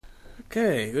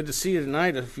Okay, good to see you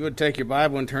tonight. If you would take your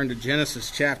Bible and turn to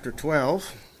Genesis chapter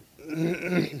 12.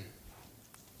 I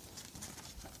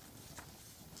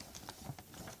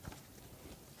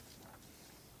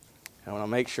want to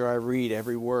make sure I read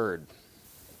every word.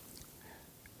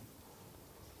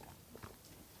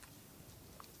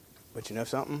 But you know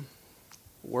something?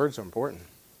 Words are important.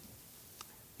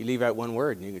 You leave out one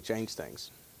word and you can change things.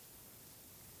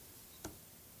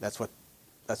 That's what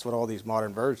all these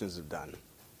modern versions have done.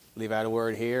 Leave out a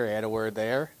word here, add a word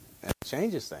there, and it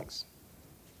changes things.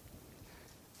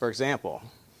 For example,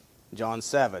 John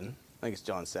 7, I think it's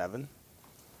John 7,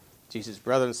 Jesus'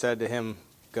 brethren said to him,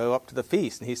 "Go up to the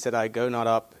feast." And he said, "I go not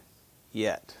up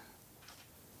yet."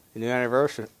 The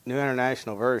New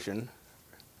International Version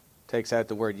takes out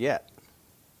the word "yet."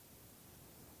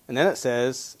 And then it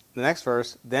says, the next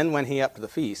verse, "Then went he up to the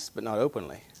feast, but not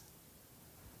openly."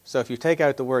 So if you take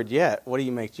out the word "yet," what do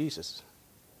you make Jesus?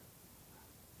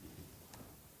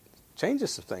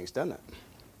 Changes some things, doesn't it?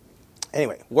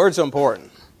 Anyway, words are important.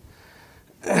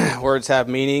 Words have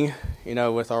meaning,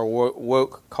 with our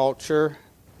woke culture.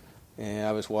 And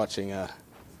I was watching a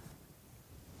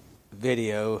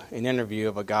video, an interview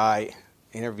of a guy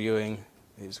interviewing.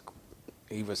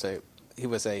 He was a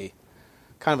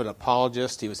kind of an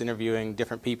apologist. He was interviewing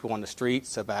different people on the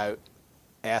streets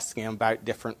asking them about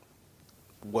different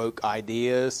woke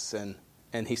ideas,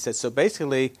 and he said, so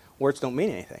basically, words don't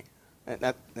mean anything.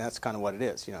 And that's kind of what it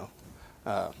is,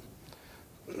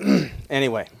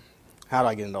 Anyway, how do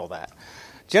I get into all that?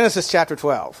 Genesis chapter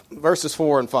 12, verses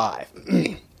 4 and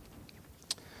 5.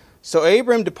 So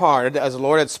Abram departed as the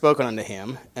Lord had spoken unto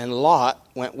him, and Lot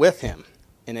went with him.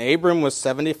 And Abram was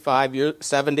 70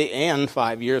 and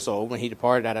 5 years old when he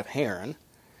departed out of Haran.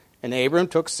 And Abram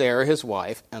took Sarah his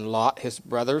wife, and Lot his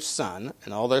brother's son,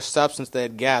 and all their substance they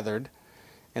had gathered,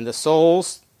 and the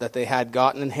souls that they had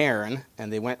gotten in Haran,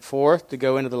 and they went forth to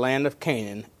go into the land of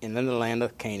Canaan, and in the land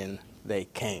of Canaan they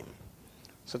came.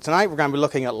 So tonight we're going to be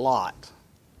looking at Lot.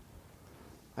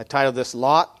 I titled this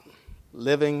Lot,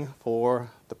 Living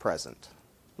for the Present.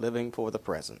 Living for the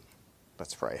Present.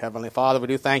 Let's pray. Heavenly Father, we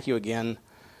do thank you again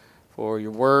for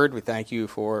your word. We thank you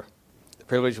for the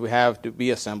privilege we have to be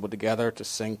assembled together to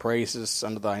sing praises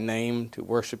under thy name, to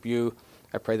worship you.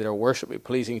 I pray that our worship be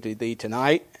pleasing to thee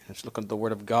tonight. Let's look at the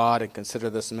word of God and consider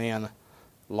this man,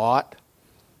 Lot.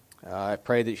 I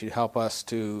pray that you should help us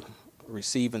to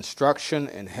receive instruction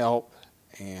and help,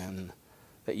 and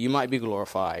that you might be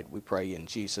glorified. We pray in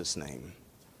Jesus' name.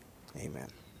 Amen.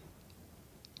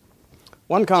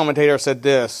 One commentator said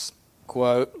this,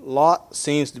 quote, Lot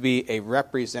seems to be a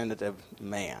representative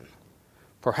man.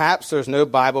 Perhaps there's no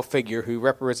Bible figure who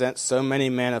represents so many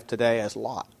men of today as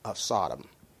Lot of Sodom.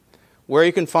 Where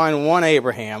you can find one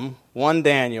Abraham, one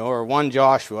Daniel, or one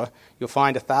Joshua, you'll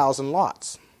find 1,000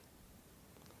 Lots.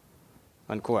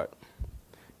 Unquote.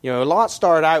 Lot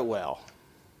started out well,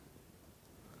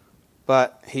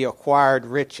 but he acquired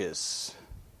riches,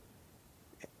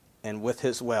 and with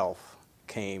his wealth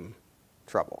came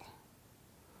trouble.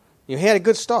 He had a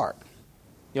good start.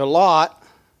 Lot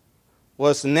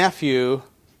was the nephew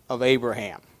of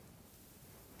Abraham.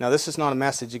 Now, this is not a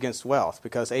message against wealth,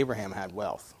 because Abraham had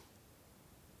wealth.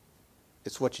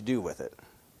 It's what you do with it.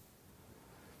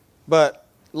 But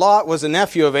Lot was a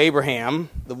nephew of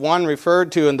Abraham, the one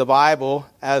referred to in the Bible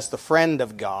as the friend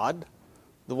of God,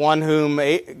 the one whom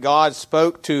God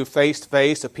spoke to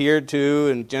face, appeared to.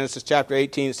 In Genesis chapter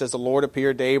 18, it says, the Lord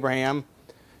appeared to Abraham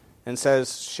and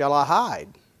says, shall I hide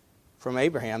from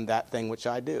Abraham that thing which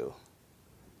I do?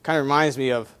 Kind of reminds me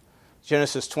of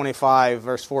Genesis 25,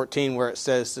 verse 14, where it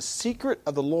says, the secret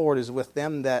of the Lord is with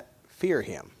them that fear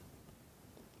him.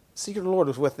 The secret of the Lord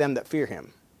is with them that fear him.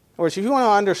 In other words, if you want to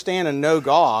understand and know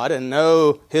God and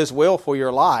know his will for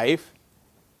your life,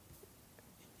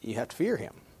 you have to fear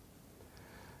him.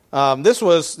 This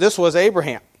was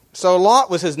Abraham. So Lot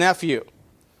was his nephew.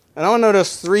 And I want to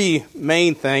notice three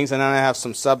main things, and then I have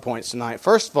some subpoints tonight.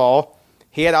 First of all,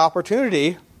 he had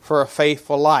opportunity for a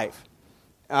faithful life.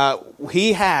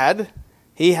 He had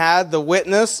the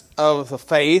witness of the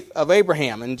faith of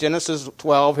Abraham. In Genesis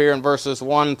 12, here in verses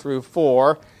 1 through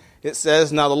 4, it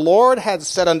says, Now the Lord had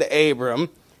said unto Abram,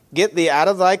 Get thee out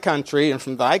of thy country, and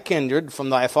from thy kindred,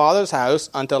 from thy father's house,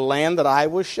 unto a land that I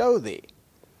will show thee.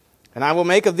 And I will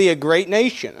make of thee a great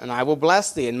nation, and I will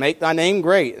bless thee, and make thy name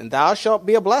great, and thou shalt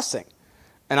be a blessing.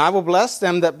 And I will bless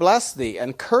them that bless thee,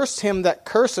 and curse him that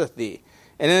curseth thee.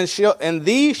 And in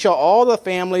thee shall all the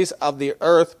families of the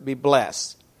earth be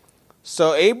blessed.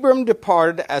 So Abram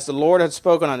departed as the Lord had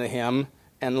spoken unto him,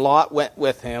 and Lot went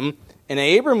with him. And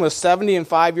Abram was 70 and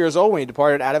 5 years old when he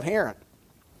departed out of Haran.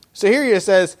 So here it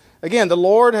says, again, the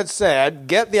Lord had said,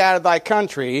 Get thee out of thy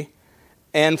country,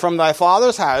 and from thy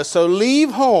father's house. So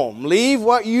leave home, leave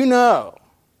what you know,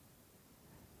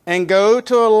 and go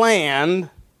to a land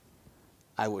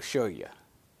I will show you.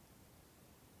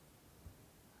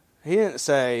 He didn't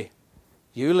say,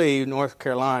 you leave North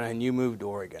Carolina and you move to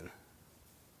Oregon.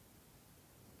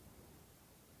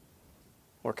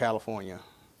 Or California.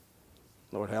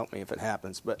 Lord help me if it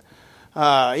happens. But,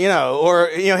 he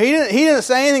didn't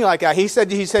say anything like that. He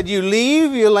said, you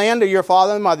leave your land of your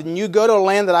father and mother, and you go to a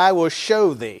land that I will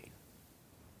show thee.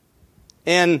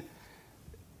 And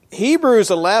Hebrews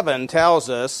 11 tells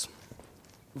us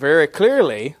very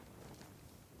clearly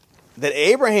that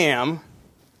Abraham,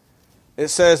 it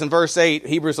says in verse 8,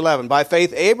 Hebrews 11, by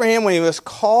faith Abraham, when he was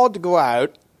called to go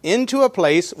out into a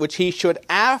place which he should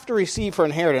after receive for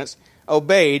inheritance,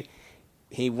 obeyed.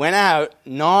 He went out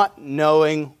not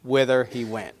knowing whither he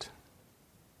went.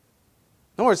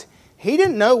 In other words, he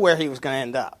didn't know where he was going to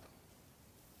end up.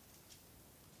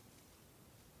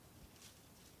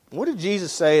 What did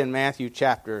Jesus say in Matthew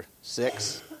chapter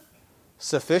 6?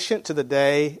 Sufficient to the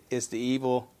day is the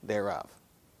evil thereof.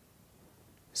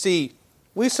 See,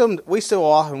 we so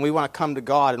often we want to come to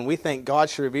God and we think God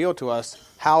should reveal to us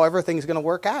how everything's going to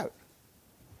work out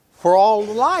for all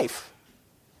life.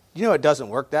 You know it doesn't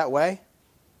work that way.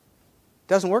 It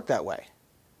doesn't work that way.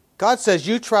 God says,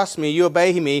 you trust me, you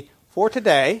obey me for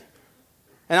today,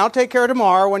 and I'll take care of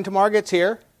tomorrow when tomorrow gets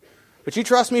here. But you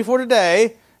trust me for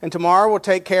today, and tomorrow will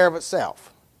take care of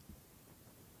itself.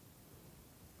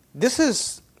 This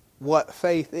is what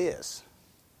faith is.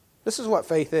 This is what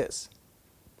faith is.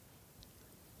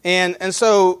 And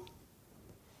so,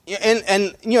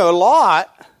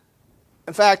 Lot,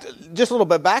 in fact, just a little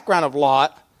bit of background of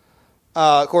Lot.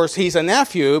 Of course, he's a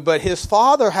nephew, but his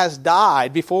father has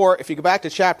died before. If you go back to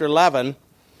chapter 11,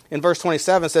 in verse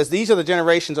 27, it says, these are the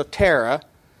generations of Terah.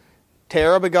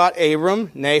 Terah begot Abram,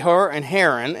 Nahor, and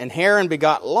Haran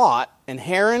begot Lot, and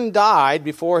Haran died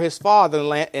before his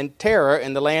father in Terah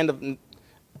in the land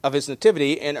of his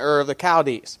nativity in Ur of the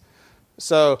Chaldees.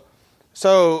 So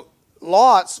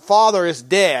Lot's father is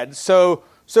dead. So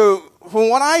from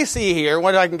what I see here,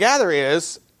 what I can gather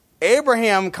is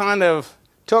Abraham kind of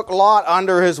took Lot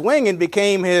under his wing and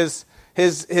became his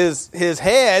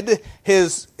head,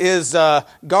 his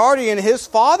guardian, his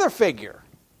father figure.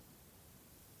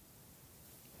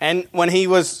 And when he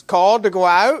was called to go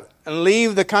out and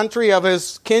leave the country of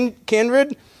his kindred,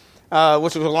 which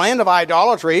was a land of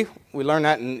idolatry, we learn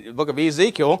that in the book of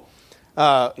Ezekiel.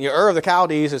 Ur of the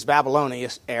Chaldees is Babylonian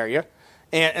area.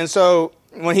 And so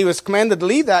when he was commanded to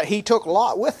leave that, he took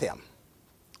Lot with him.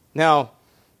 Now,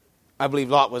 I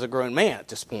believe Lot was a grown man at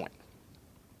this point.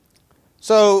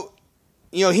 So,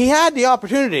 he had the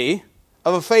opportunity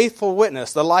of a faithful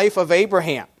witness, the life of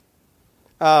Abraham,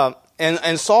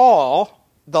 and saw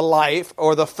the life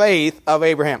or the faith of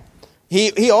Abraham.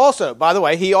 He also, by the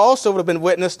way, he also would have been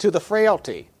witness to the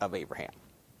frailty of Abraham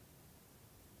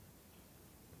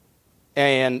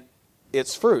and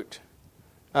its fruit.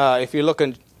 If you look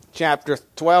in chapter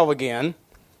 12 again,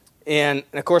 and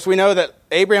of course we know that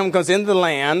Abraham comes into the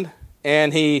land,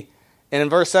 and in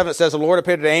verse 7 it says, the Lord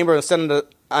appeared to Abraham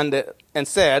and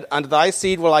said, unto thy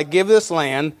seed will I give this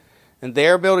land, and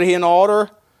there builded he an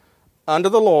altar unto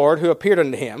the Lord who appeared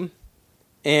unto him.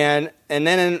 And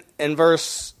then in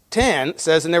verse 10 it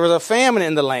says, and there was a famine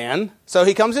in the land. So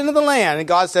he comes into the land, and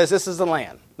God says, this is the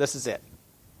land. This is it.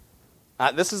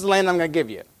 This is the land I'm going to give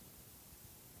you.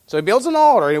 So he builds an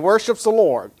altar, and he worships the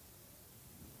Lord.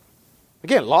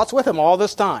 Again, Lot's with him all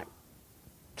this time,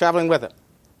 traveling with him.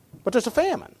 But there's a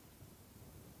famine.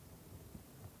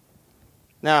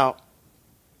 Now,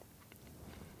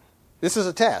 this is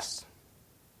a test.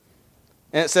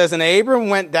 And it says, and Abram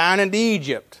went down into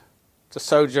Egypt to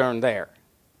sojourn there,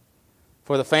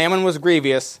 for the famine was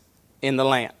grievous in the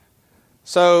land.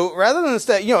 So rather than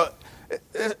say,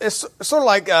 it's sort of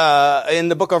like in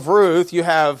the book of Ruth, you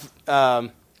have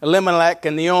Elimelech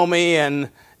and Naomi and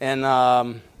I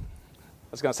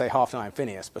was going to say Hophni and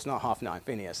Phinehas, but it's not Hophni and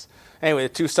Phinehas. Anyway, the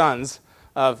two sons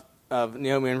of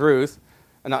Naomi and Ruth,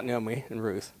 not Naomi and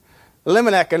Ruth,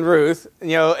 Elimelech and Ruth.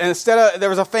 Instead of there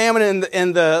was a famine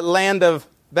in the land of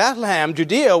Bethlehem,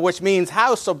 Judea, which means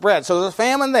house of bread. So there's a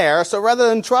famine there. So rather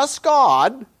than trust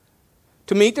God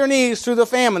to meet their needs through the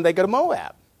famine, they go to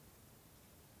Moab,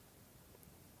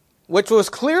 which was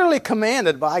clearly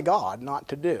commanded by God not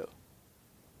to do.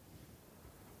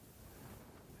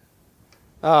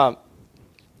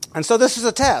 And so this is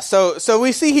a test. So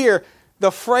we see here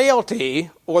the frailty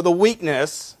or the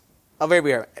weakness of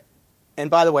Abraham. And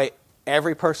by the way,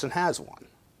 every person has one,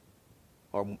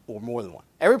 or more than one.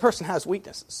 Every person has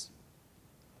weaknesses.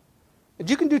 And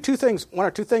you can do one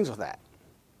or two things with that.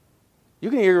 You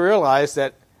can either realize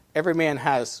that every man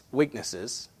has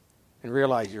weaknesses and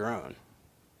realize your own.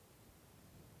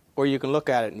 Or you can look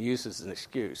at it and use it as an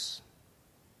excuse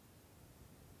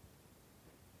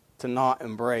to not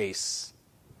embrace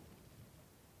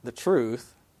the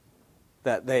truth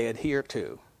that they adhere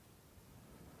to.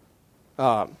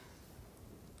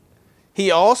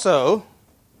 He also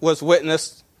was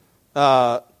witness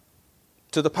to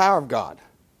the power of God.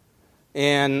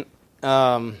 And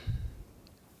I'm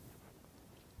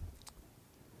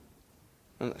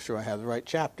not sure I have the right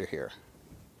chapter here.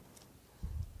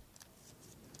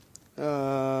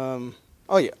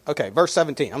 Verse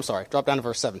 17. I'm sorry. Drop down to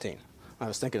verse 17. I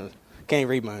was thinking, can't even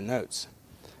read my own notes.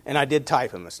 And I did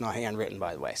type them. It's not handwritten,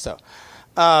 by the way. So,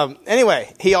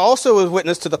 anyway, he also was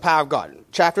witness to the power of God.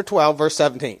 Chapter 12, verse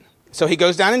 17. So he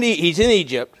goes down, he's in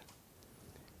Egypt,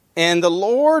 and the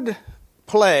Lord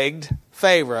plagued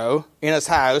Pharaoh in his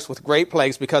house with great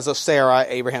plagues because of Sarah,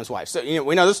 Abraham's wife. So,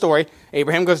 we know the story.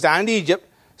 Abraham goes down into Egypt.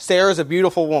 Sarah is a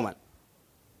beautiful woman.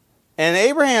 And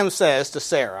Abraham says to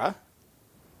Sarah,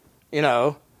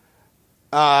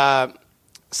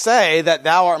 say that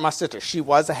thou art my sister. She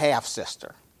was a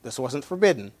half-sister. This wasn't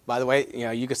forbidden. By the way,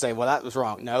 you could say, well, that was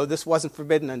wrong. No, this wasn't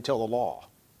forbidden until the law.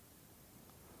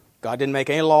 God didn't make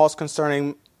any laws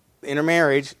concerning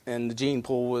intermarriage, and the gene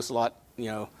pool was a lot,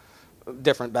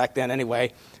 different back then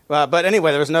anyway. But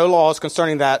anyway, there was no laws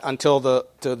concerning that until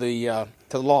the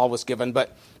law was given.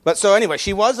 But so anyway,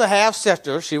 she was a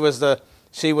half-sister. She was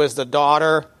the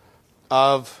daughter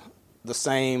of the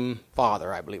same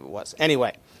father, I believe it was.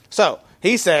 Anyway, so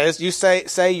he says, you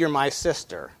say you're my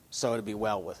sister, so it'll be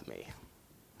well with me.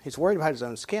 He's worried about his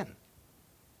own skin.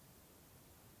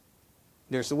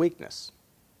 There's the weakness.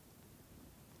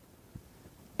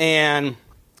 And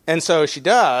so she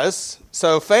does.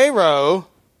 So Pharaoh,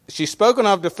 she's spoken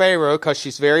of to Pharaoh because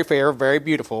she's very fair, very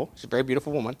beautiful. She's a very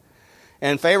beautiful woman.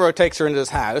 And Pharaoh takes her into his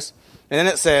house. And then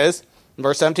it says, in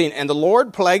verse 17, and the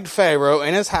Lord plagued Pharaoh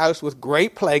in his house with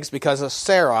great plagues because of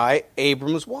Sarai,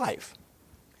 Abram's wife.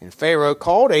 And Pharaoh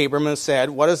called Abram and said,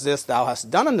 what is this thou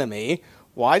hast done unto me?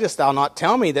 Why dost thou not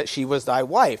tell me that she was thy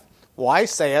wife? Why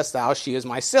sayest thou, she is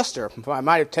my sister? For I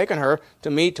might have taken her to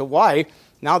me to wife.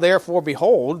 Now therefore,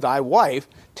 behold, thy wife,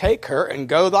 take her and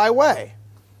go thy way.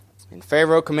 And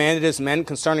Pharaoh commanded his men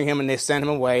concerning him, and they sent him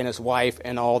away, and his wife,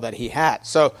 and all that he had.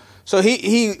 So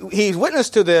he's witness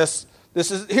to this.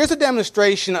 Here's a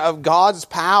demonstration of God's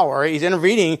power. He's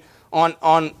intervening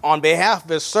on behalf of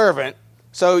his servant.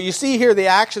 So you see here the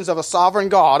actions of a sovereign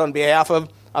God on behalf of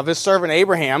his servant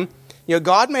Abraham.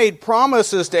 God made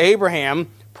promises to Abraham,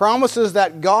 promises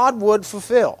that God would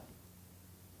fulfill.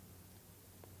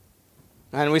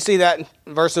 And we see that in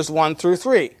verses 1 through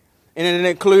 3. And it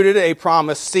included a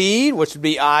promised seed, which would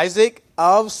be Isaac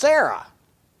of Sarah.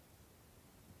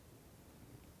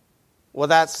 Well,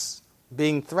 that's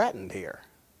being threatened here.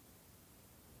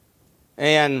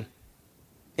 And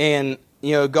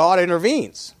God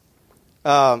intervenes.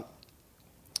 So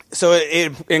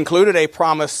it included a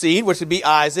promised seed, which would be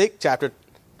Isaac, chapter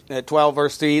 12,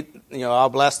 verse 3. I'll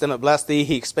bless them that bless thee.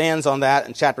 He expands on that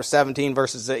in chapter 17,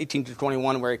 verses 18 to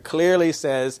 21, where it clearly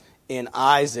says, in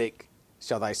Isaac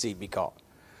shall thy seed be called.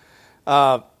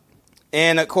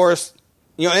 And of course,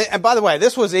 and by the way,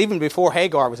 this was even before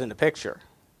Hagar was in the picture,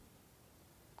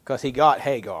 because he got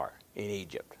Hagar in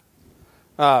Egypt.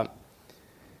 And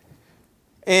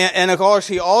of course,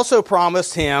 he also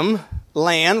promised him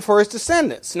land for his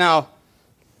descendants. Now,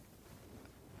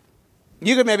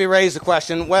 you could maybe raise the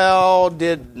question, well,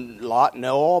 did Lot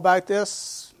know all about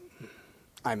this?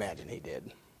 I imagine he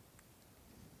did.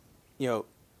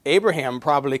 Abraham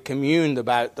probably communed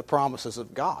about the promises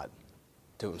of God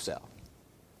to himself.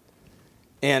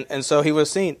 And so he's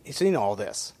seen all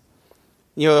this.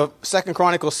 2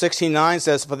 Chronicles 16:9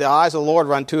 says, for the eyes of the Lord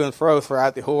run to and fro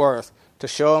throughout the whole earth, to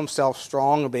show himself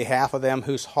strong on behalf of them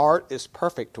whose heart is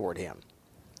perfect toward him.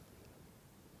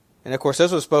 And of course,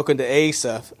 this was spoken to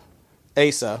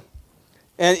Asa.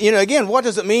 And, again, what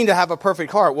does it mean to have a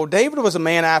perfect heart? Well, David was a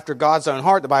man after God's own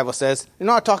heart, the Bible says. You're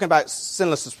not talking about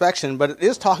sinless perfection, but it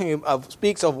is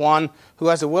speaks of one who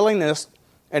has a willingness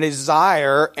and a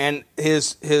desire, and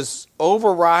his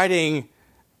overriding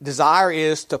desire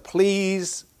is to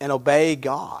please and obey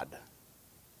God.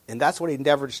 And that's what he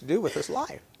endeavors to do with his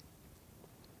life,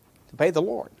 to obey the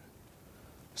Lord.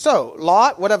 So,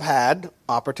 Lot would have had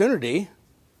opportunity,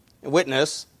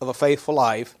 witness of a faithful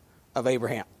life of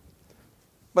Abraham.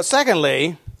 But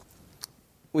secondly,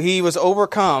 he was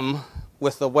overcome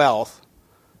with the wealth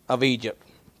of Egypt.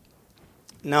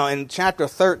 Now in chapter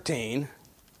 13,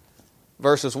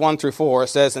 verses 1 through 4, it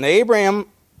says, and Abram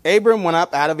went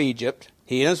up out of Egypt,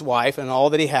 he and his wife, and all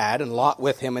that he had, and Lot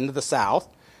with him into the south.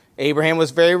 Abraham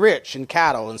was very rich in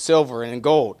cattle and silver and in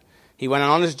gold. He went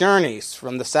on his journeys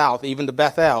from the south, even to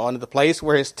Bethel, unto the place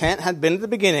where his tent had been at the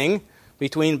beginning,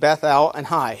 between Bethel and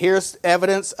Hai. Here's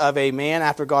evidence of a man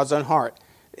after God's own heart.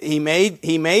 He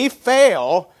may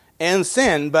fail and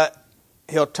sin, but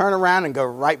he'll turn around and go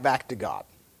right back to God.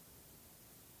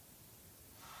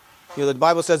 The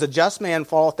Bible says a just man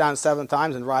falleth down 7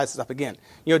 times and rises up again.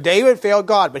 David failed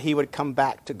God, but he would come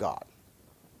back to God.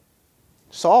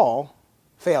 Saul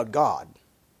failed God.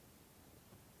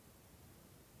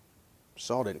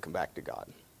 Saul didn't come back to God.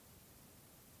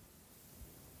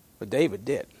 But David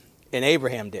did. And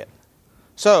Abraham did.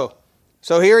 So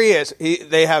here he is.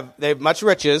 They have much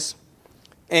riches.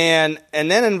 And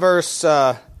then in verse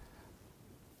I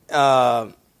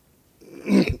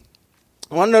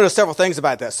want to notice several things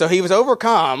about this. So he was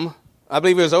overcome. I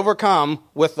believe he was overcome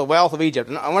with the wealth of Egypt.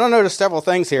 And I want to notice several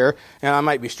things here, and I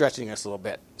might be stretching this a little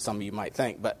bit, some of you might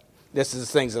think, but this is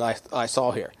the things that I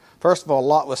saw here. First of all,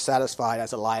 Lot was satisfied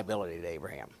as a liability to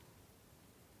Abraham.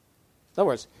 In other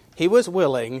words, he was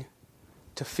willing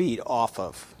to feed off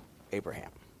of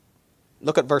Abraham.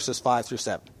 Look at verses 5 through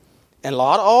 7. And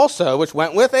Lot also, which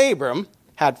went with Abram,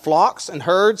 had flocks and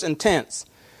herds and tents.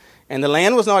 And the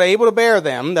land was not able to bear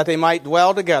them, that they might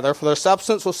dwell together, for their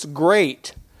substance was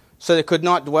great, so they could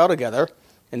not dwell together.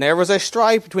 And there was a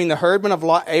strife between the herdmen of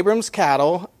Abram's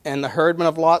cattle and the herdmen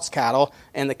of Lot's cattle,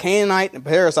 and the Canaanite and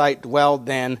Perizzite dwelled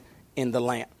then in the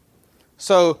land.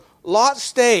 So Lot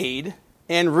stayed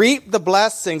and reaped the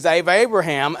blessings of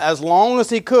Abraham as long as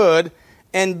he could,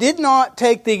 and did not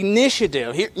take the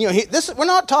initiative. We're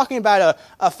not talking about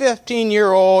a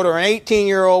 15-year-old or an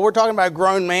 18-year-old. We're talking about a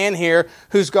grown man here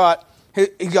who's got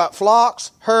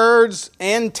flocks, herds,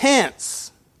 and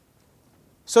tents.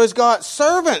 So he's got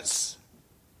servants.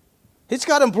 He's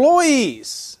got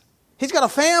employees. He's got a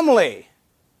family.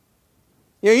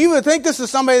 You would think this is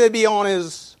somebody that'd be on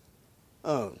his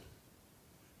own.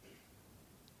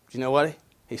 But you know what?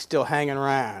 He's still hanging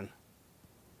around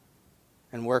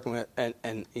and working with,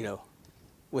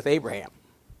 with Abraham.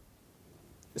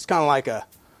 It's kind of like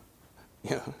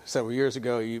several years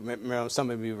ago, you remember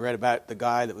some of you read about the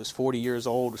guy that was 40 years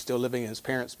old, was still living in his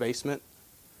parents' basement,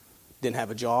 didn't have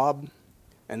a job,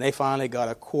 and they finally got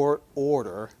a court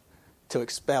order to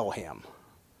expel him.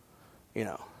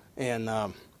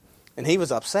 And he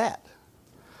was upset.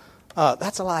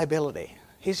 That's a liability.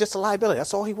 He's just a liability.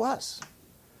 That's all he was.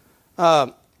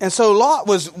 And so Lot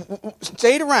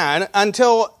stayed around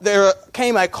until there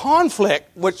came a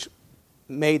conflict which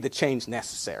made the change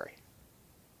necessary,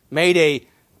 made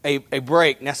a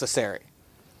break necessary,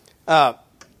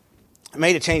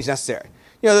 made a change necessary.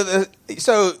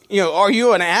 Are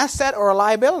you an asset or a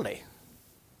liability?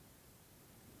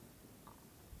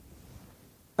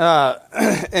 He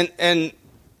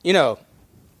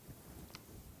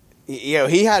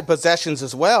had possessions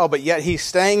as well, but yet he's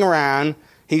staying around.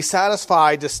 He's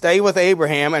satisfied to stay with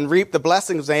Abraham and reap the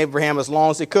blessings of Abraham as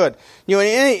long as he could. In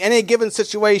any given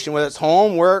situation, whether it's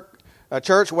home, work,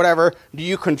 church, whatever, do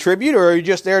you contribute, or are you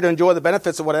just there to enjoy the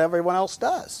benefits of what everyone else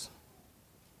does?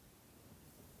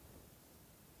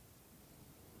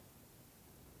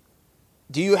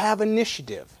 Do you have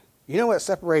initiative? You know what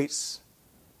separates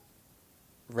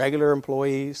regular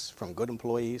employees from good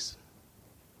employees?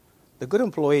 The good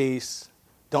employees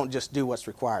don't just do what's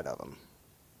required of them.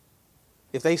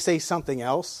 If they say something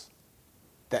else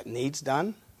that needs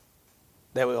done,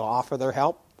 they will offer their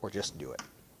help or just do it.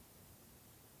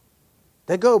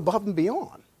 They go above and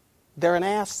beyond. They're an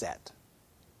asset.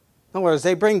 In other words,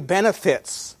 they bring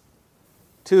benefits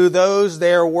to those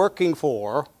they're working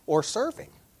for or serving.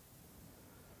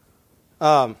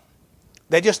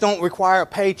 They just don't require a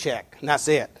paycheck, and that's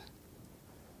it.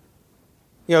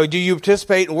 Do you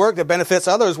participate in work that benefits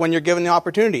others when you're given the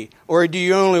opportunity? Or do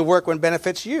you only work when it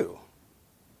benefits you?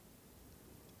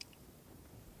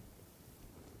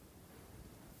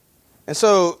 And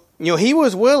so, he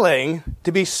was willing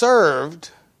to be served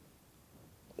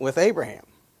with Abraham.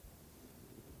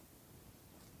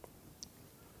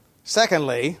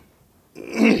 Secondly,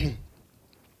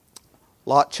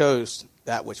 Lot chose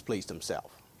that which pleased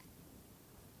himself.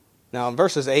 Now, in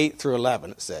verses 8 through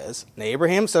 11, it says, and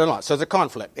Abraham said unto Lot, so there's a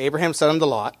conflict. Abraham said unto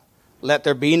Lot, let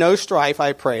there be no strife,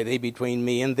 I pray thee, between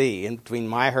me and thee, and between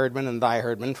my herdmen and thy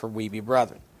herdmen, for we be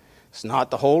brethren. It's not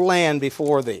the whole land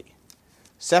before thee.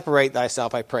 Separate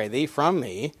thyself, I pray thee, from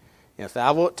me. And if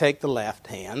thou wilt take the left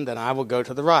hand, then I will go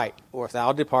to the right. Or if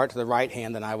thou depart to the right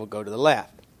hand, then I will go to the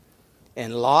left.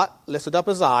 And Lot lifted up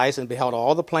his eyes and beheld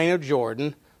all the plain of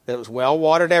Jordan, that it was well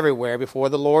watered everywhere, before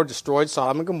the Lord destroyed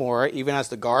Sodom and Gomorrah, even as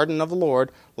the garden of the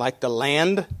Lord, like the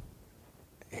land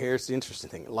here's the interesting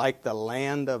thing, like the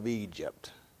land of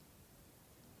Egypt.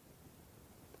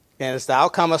 And as thou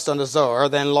comest unto Zoar,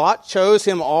 then Lot chose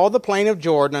him all the plain of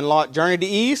Jordan, and Lot journeyed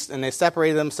east, and they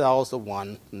separated themselves the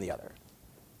one from the other.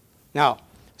 Now,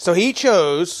 so he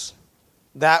chose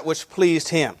that which pleased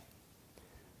him.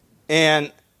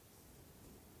 And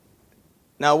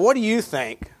now what do you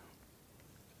think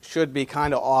should be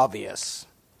kind of obvious?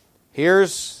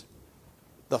 Here's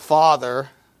the father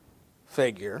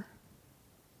figure.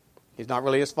 He's not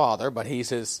really his father, but he's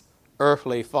his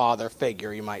earthly father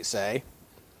figure, you might say.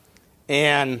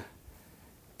 And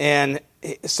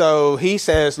so he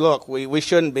says, look, we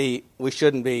shouldn't be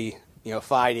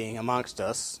fighting amongst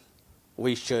us.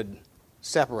 We should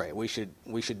separate. We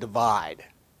should divide.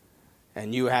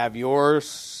 And you have your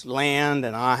land,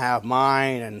 and I have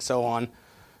mine, and so on.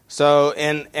 So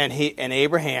and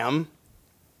Abraham,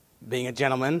 being a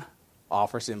gentleman,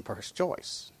 offers him first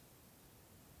choice.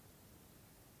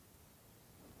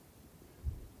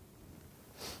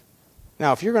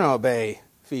 Now, if you're going to obey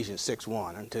Ephesians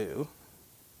 6:1 and 2,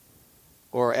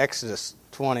 or Exodus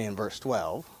 20 and verse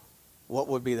 12, what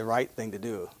would be the right thing to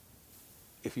do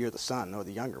if you're the son or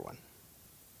the younger one?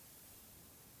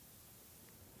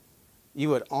 You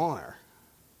would honor.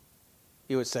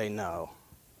 You would say, no,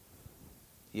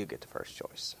 you get the first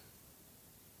choice.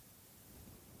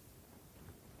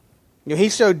 He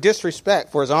showed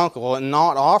disrespect for his uncle in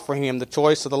not offering him the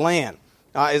choice of the land.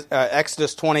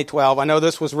 Exodus 20:12. I know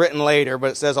this was written later,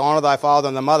 but it says, honor thy father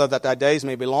and thy mother, that thy days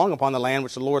may be long upon the land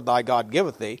which the Lord thy God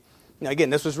giveth thee. Now, again,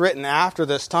 this was written after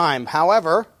this time.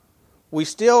 However, we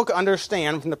still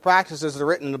understand from the practices that are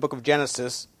written in the book of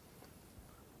Genesis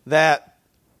that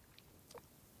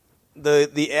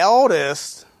the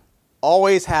eldest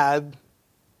always had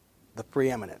the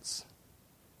preeminence.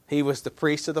 He was the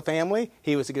priest of the family.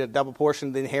 He was to get a double portion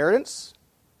of the inheritance.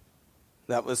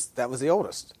 That was the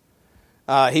oldest.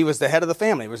 He was the head of the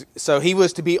family. So he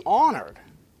was to be honored.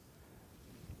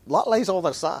 Lot lays all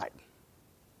that aside.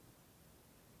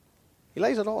 He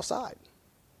lays it all aside.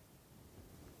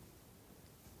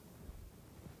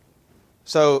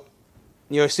 So,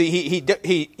 see,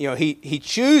 he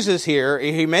chooses here.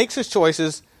 He makes his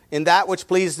choices in that which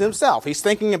pleases himself. He's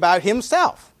thinking about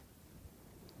himself.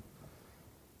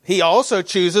 He also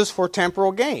chooses for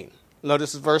temporal gain.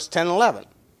 Notice verse 10 and 11.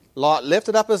 Lot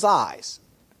lifted up his eyes.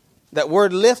 That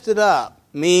word lifted up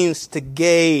means to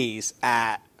gaze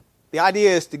at. The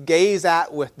idea is to gaze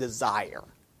at with desire.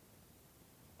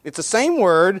 It's the same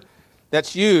word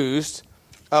that's used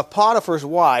of Potiphar's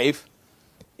wife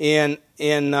in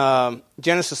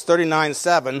Genesis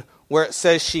 39:7, where it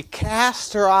says she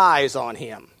cast her eyes on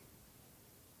him.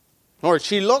 Or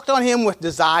she looked on him with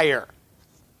desire.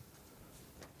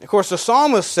 Of course, the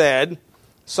psalmist said,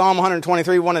 Psalm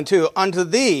 123:1 and 2, unto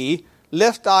thee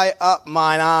lift I up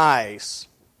mine eyes,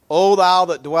 O thou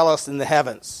that dwellest in the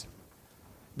heavens.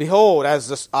 Behold, as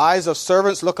the eyes of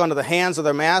servants look unto the hands of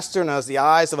their master, and as the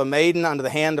eyes of a maiden unto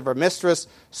the hand of her mistress,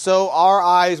 so our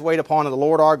eyes wait upon the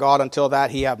Lord our God until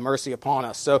that he have mercy upon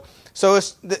us. So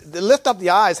it's, the lift up the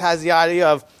eyes has the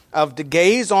idea of to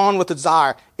gaze on with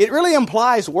desire. It really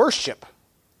implies worship.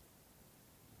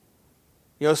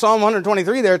 Psalm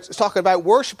 123 there, it's talking about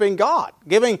worshiping God.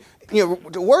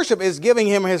 To worship is giving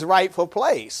him his rightful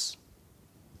place.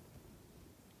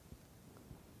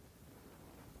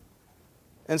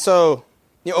 And so,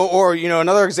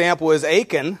 another example is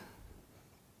Achan.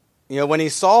 When he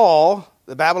saw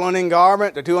the Babylonian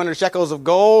garment, the 200 shekels of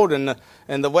gold, and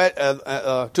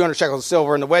the 200 shekels of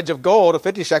silver, and the wedge of gold of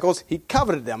 50 shekels, he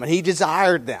coveted them, and he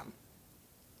desired them.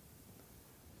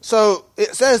 So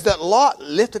it says that Lot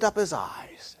lifted up his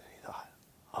eyes. And he thought,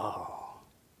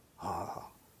 oh,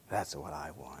 that's what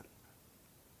I want.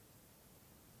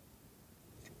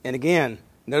 And again,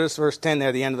 notice verse 10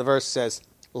 there, the end of the verse says,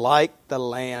 like the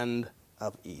land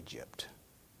of Egypt.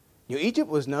 Egypt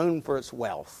was known for its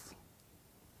wealth.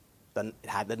 It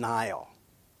had the Nile.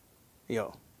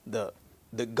 The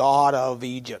god of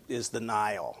Egypt is the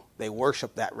Nile. They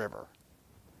worship that river.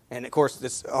 And of course,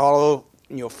 it's all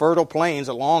fertile plains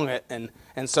along it, and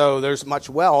so there's much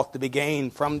wealth to be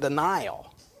gained from the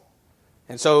Nile.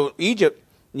 And so Egypt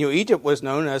was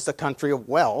known as the country of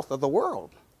wealth of the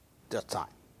world at that time.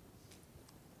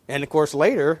 And of course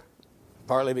later,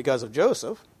 partly because of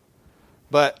Joseph,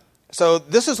 but so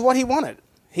this is what he wanted.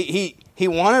 He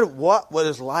wanted what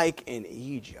was like in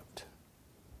Egypt.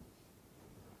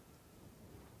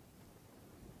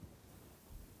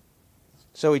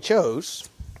 So he chose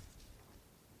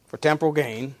for temporal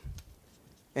gain,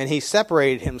 and he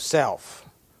separated himself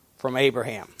from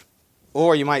Abraham.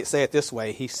 Or you might say it this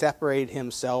way, he separated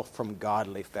himself from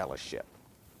godly fellowship.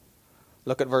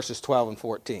 Look at verses 12 and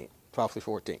 14, 12 through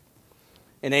 14.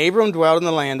 And Abram dwelled in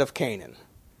the land of Canaan,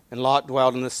 and Lot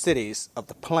dwelled in the cities of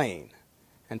the plain,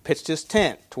 and pitched his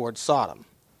tent toward Sodom.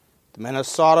 The men of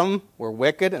Sodom were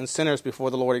wicked and sinners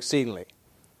before the Lord exceedingly.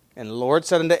 And the Lord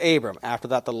said unto Abram, after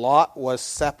that the Lot was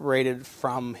separated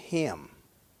from him.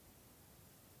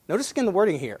 Notice again the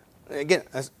wording here. Again,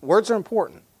 words are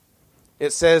important.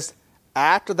 It says,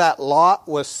 after that Lot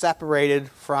was separated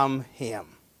from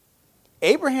him.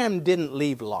 Abraham didn't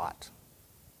leave Lot.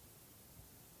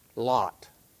 Lot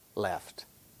left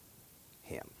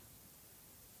him.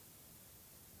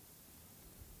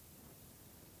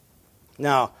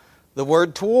 Now, the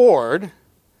word toward,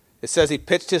 it says he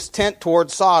pitched his tent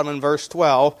toward Sodom in verse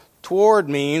 12. Toward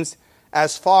means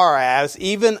as far as,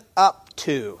 even up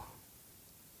to.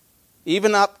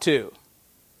 Even up to.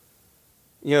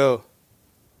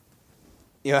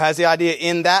 Has the idea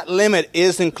in that limit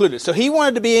is included. So he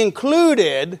wanted to be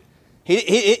included.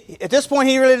 He at this point,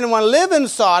 he really didn't want to live in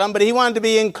Sodom, but he wanted to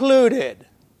be included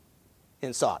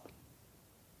in Sodom.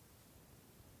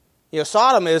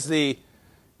 Sodom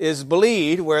is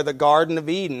believed where the Garden of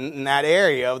Eden, in that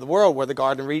area of the world where the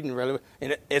Garden of Eden really,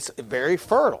 and it's very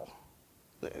fertile.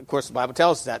 Of course, the Bible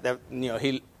tells us that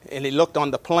he looked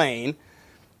on the plain,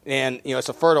 and it's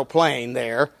a fertile plain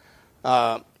there.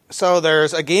 So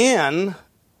there's again,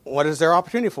 what is there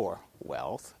opportunity for?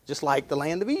 Wealth, just like the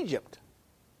land of Egypt.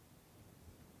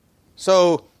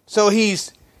 So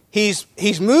he's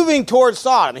moving towards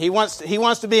Sodom. He wants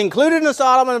to be included in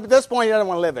Sodom, and at this point he doesn't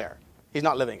want to live there. He's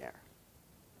not living there.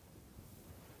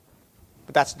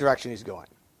 But that's the direction he's going.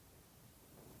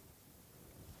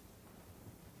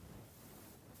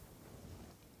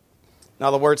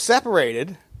 Now the word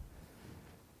separated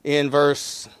in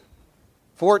verse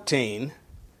 14,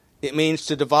 it means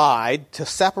to divide, to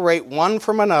separate one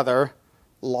from another,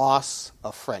 loss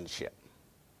of friendship.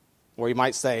 Or you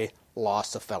might say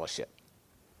loss of fellowship.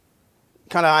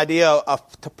 Kind of idea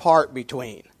of to part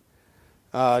between.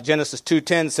 Genesis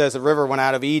 2:10 says the river went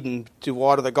out of Eden to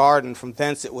water the garden. From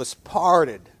thence it was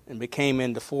parted and became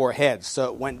into four heads. So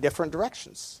it went different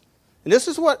directions. And this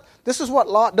is what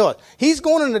Lot does. He's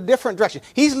going in a different direction.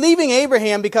 He's leaving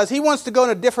Abraham because he wants to go in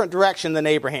a different direction than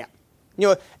Abraham.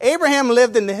 Abraham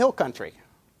lived in the hill country.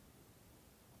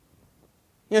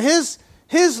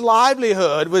 His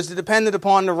livelihood was dependent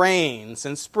upon the rains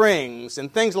and springs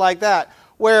and things like that,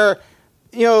 where,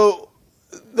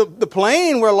 the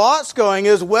plain where Lot's going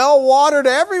is well watered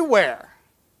everywhere.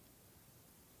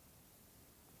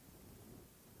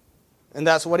 And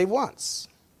that's what he wants.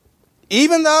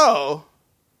 Even though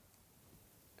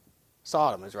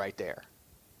Sodom is right there.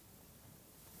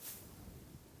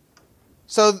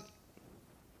 So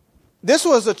this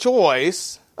was a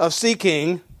choice of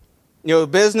seeking,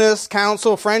 business,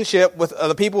 counsel, friendship with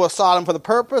the people of Sodom for the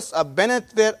purpose of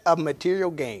benefit of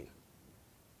material gain.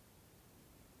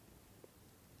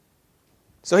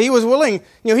 So he was willing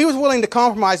to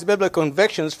compromise biblical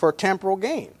convictions for temporal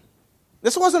gain.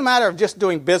 This wasn't a matter of just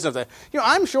doing business.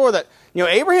 I'm sure that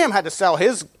Abraham had to sell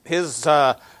his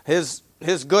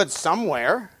goods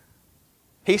somewhere.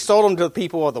 He sold them to the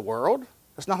people of the world.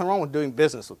 There's nothing wrong with doing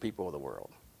business with people of the world.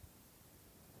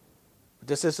 But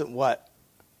this isn't what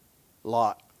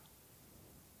Lot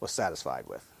was satisfied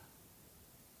with.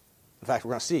 In fact,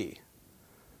 we're going to see,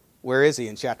 where is he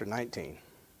in chapter 19?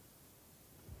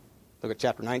 Look at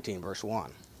chapter 19, verse 1.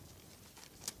 It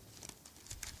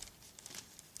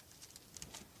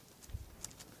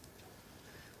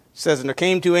says, and there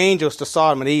came two angels to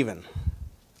Sodom at even.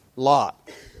 Lot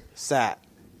sat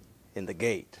in the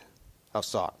gate of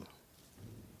Sodom.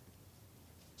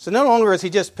 So no longer has he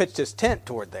just pitched his tent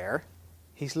toward there.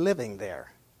 He's living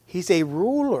there. He's a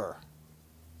ruler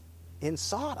in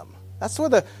Sodom. That's where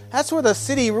the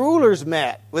city rulers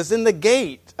met, was in the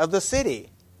gate of the city.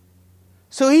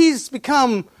 So he's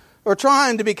become, or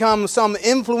trying to become, some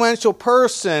influential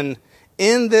person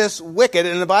in this wicked.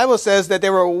 And the Bible says that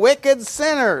there were wicked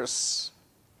sinners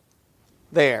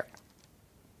there.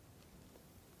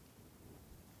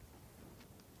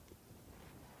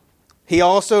 He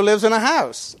also lives in a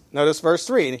house. Notice verse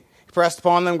 3. He pressed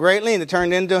upon them greatly, and they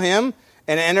turned into him,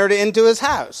 and entered into his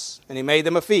house. And he made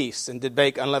them a feast, and did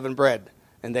bake unleavened bread,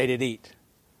 and they did eat.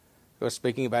 He was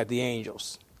speaking about the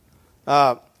angels.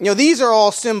 These are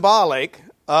all symbolic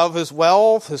of his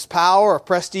wealth, his power,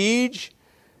 prestige.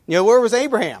 Where was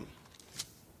Abraham?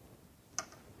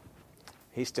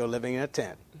 He's still living in a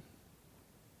tent.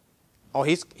 Oh,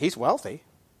 he's wealthy.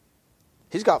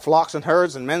 He's got flocks and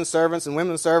herds and men servants and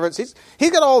women servants.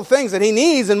 He's got all the things that he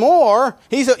needs and more.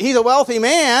 He's a wealthy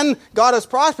man. God has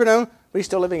prospered him, but he's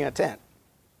still living in a tent.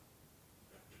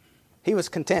 He was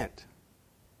content.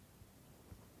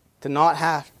 to not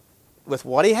have, with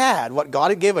what he had, what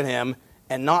God had given him,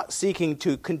 and not seeking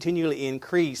to continually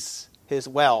increase his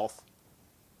wealth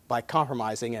by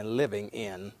compromising and living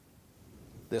in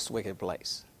this wicked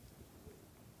place.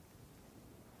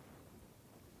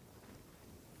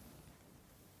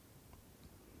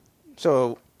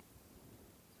 So,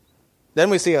 then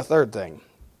we see a third thing.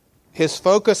 His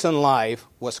focus in life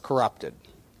was corrupted.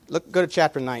 Go to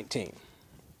chapter 19.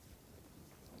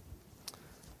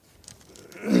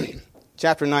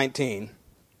 Chapter 19.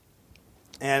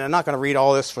 And I'm not going to read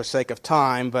all this for sake of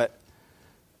time, but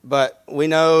we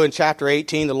know in chapter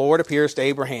 18 the Lord appears to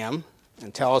Abraham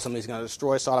and tells him he's going to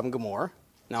destroy Sodom and Gomorrah.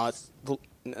 Now,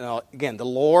 again, the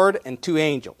Lord and two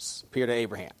angels appear to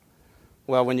Abraham.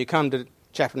 Well, when you come to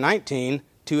chapter 19,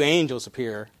 two angels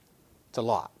appear to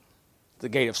Lot, the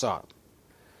gate of Sodom.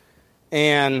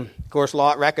 And, of course,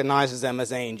 Lot recognizes them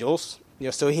as angels.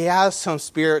 So he has some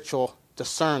spiritual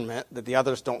discernment that the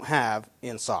others don't have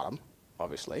in Sodom,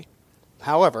 obviously.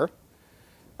 However,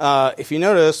 if you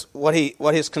notice what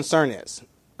his concern is.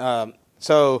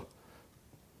 So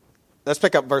let's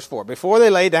pick up verse 4. Before they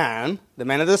lay down, the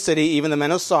men of the city, even the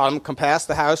men of Sodom, compassed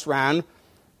the house round,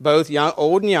 both young,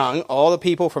 old and young, all the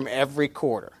people from every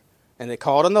quarter. And they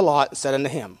called unto Lot and said unto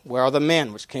him, Where are the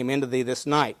men which came into thee this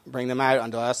night? Bring them out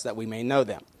unto us, that we may know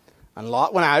them. And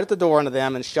Lot went out at the door unto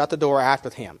them, and shut the door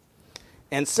after him,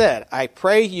 and said, I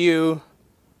pray you,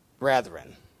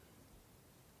 brethren.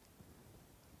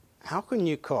 How can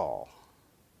you call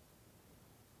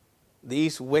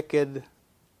these wicked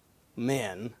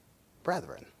men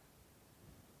brethren?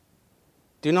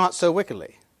 Do not so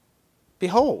wickedly.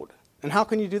 Behold, and how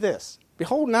can you do this?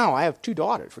 Behold, now I have two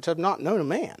daughters, which have not known a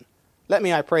man. Let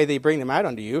me, I pray thee, bring them out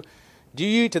unto you. Do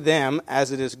you to them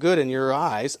as it is good in your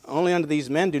eyes. Only unto these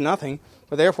men do nothing,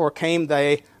 for therefore came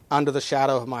they under the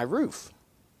shadow of my roof.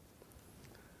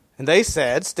 And they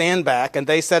said, Stand back. And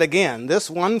they said again, This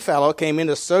one fellow came in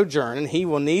to sojourn, and he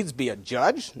will needs be a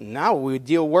judge. Now we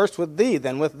deal worse with thee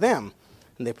than with them.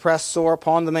 And they pressed sore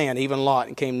upon the man, even Lot,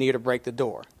 and came near to break the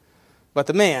door. But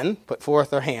the men put forth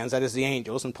their hands, that is the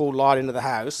angels, and pulled Lot into the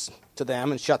house to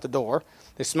them, and shut the door.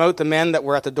 They smote the men that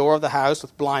were at the door of the house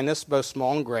with blindness, both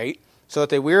small and great, so that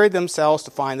they wearied themselves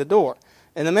to find the door.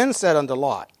 And the men said unto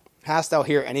Lot, Hast thou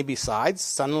here any besides,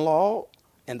 son-in-law,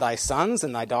 and thy sons,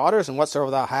 and thy daughters, and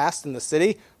whatsoever thou hast in the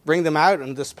city? Bring them out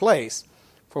into this place.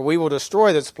 For we will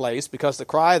destroy this place, because the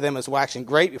cry of them is waxing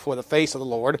great before the face of the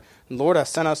Lord, and the Lord hath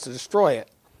sent us to destroy it.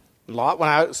 And Lot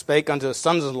went out and spake unto his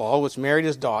sons-in-law, which married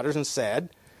his daughters, and said,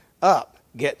 Up,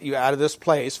 get you out of this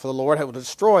place, for the Lord will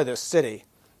destroy this city.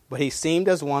 But he seemed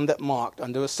as one that mocked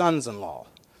unto his sons-in-law.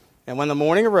 And when the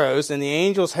morning arose, then the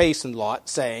angels hastened Lot,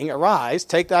 saying, Arise,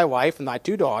 take thy wife and thy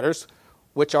two daughters,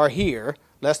 which are here,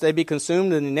 lest they be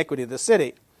consumed in the iniquity of the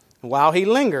city. And while he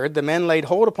lingered, the men laid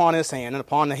hold upon his hand, and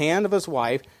upon the hand of his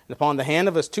wife, and upon the hand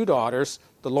of his two daughters,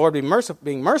 the Lord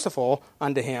being merciful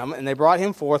unto him, and they brought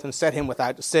him forth and set him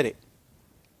without the city.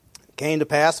 It came to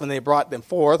pass, when they brought them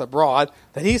forth abroad,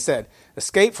 that he said,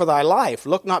 Escape for thy life,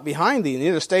 look not behind thee,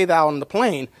 neither stay thou on the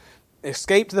plain.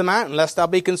 Escape to the mountain, lest thou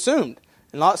be consumed.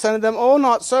 And Lot said unto them, O,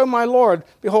 not so, my Lord.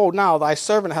 Behold, now thy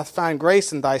servant hath found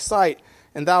grace in thy sight,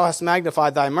 and thou hast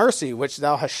magnified thy mercy, which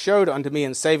thou hast showed unto me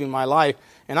in saving my life.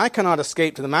 And I cannot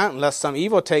escape to the mountain, lest some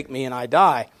evil take me, and I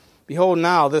die. Behold,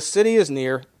 now this city is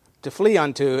near to flee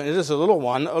unto, and it is a little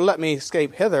one. O, let me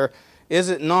escape hither. Is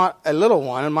it not a little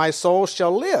one, and my soul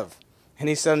shall live? And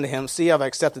he said unto him, See, I have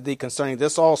accepted thee concerning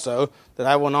this also, that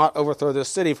I will not overthrow this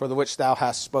city for the which thou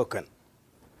hast spoken.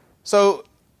 So,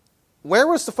 where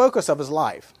was the focus of his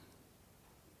life?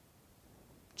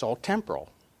 It's all temporal.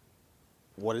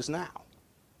 What is now?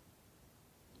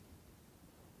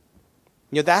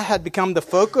 That had become the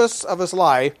focus of his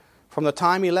life from the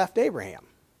time he left Abraham.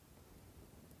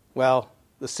 Well,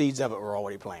 the seeds of it were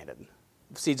already planted.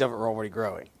 The seeds of it were already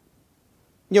growing.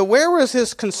 Where was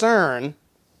his concern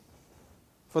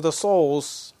for the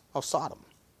souls of Sodom?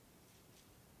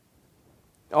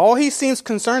 All he seems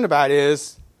concerned about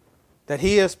is that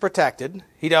he is protected.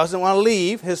 He doesn't want to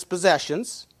leave his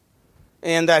possessions,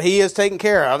 and that he is taken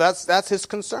care of. That's his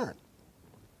concern.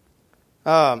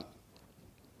 And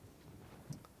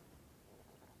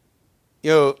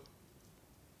the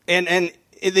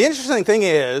interesting thing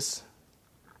is,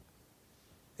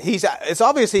 it's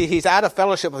obviously he's out of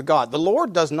fellowship with God. The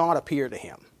Lord does not appear to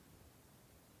him.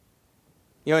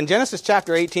 In Genesis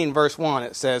chapter 18, verse 1,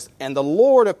 it says, And the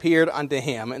Lord appeared unto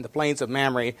him in the plains of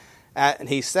Mamre, and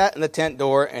he sat in the tent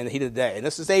door in the heat of the day. And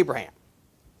this is Abraham.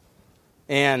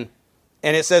 And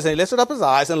And it says, and he lifted up his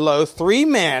eyes, and lo, 3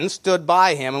 men stood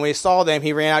by him. And when he saw them,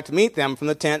 he ran out to meet them from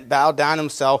the tent, bowed down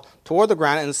himself toward the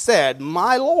ground, and said,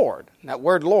 my Lord. That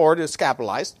word Lord is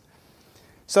capitalized.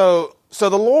 So the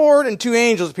Lord and 2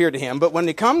 angels appeared to him. But when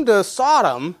they come to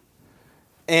Sodom,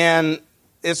 and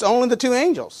it's only the 2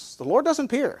 angels, the Lord doesn't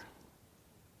appear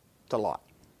to Lot.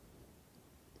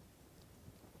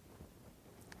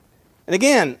 And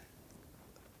again,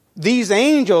 these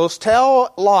angels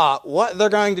tell Lot what they're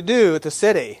going to do at the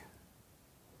city.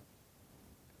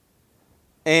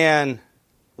 And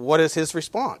what is his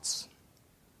response?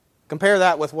 Compare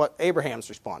that with what Abraham's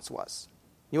response was.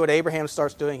 You know what Abraham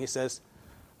starts doing? He says,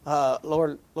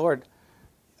 Lord, well,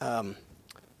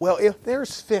 if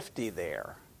there's 50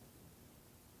 there,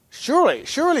 surely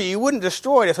you wouldn't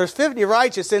destroy it if there's 50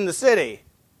 righteous in the city.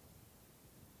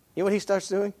 You know what he starts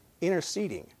doing?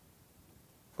 Interceding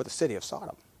for the city of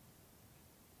Sodom.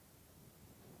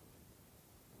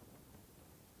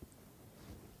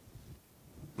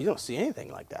 You don't see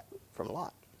anything like that from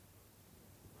Lot.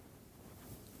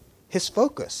 His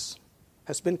focus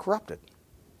has been corrupted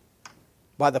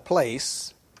by the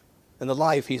place and the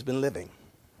life he's been living.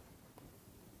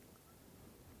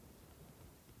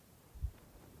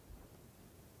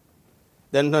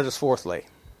 Then notice fourthly,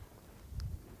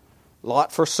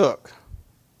 Lot forsook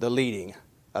the leading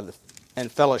of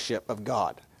and fellowship of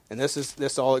God. And it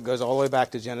goes all the way back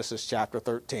to Genesis chapter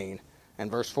 13. And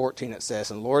verse 14 it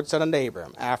says, and the Lord said unto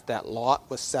Abram, after that Lot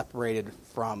was separated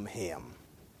from him,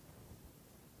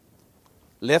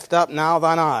 lift up now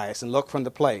thine eyes, and look from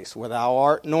the place where thou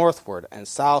art northward, and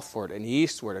southward, and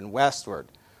eastward, and westward.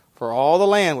 For all the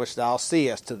land which thou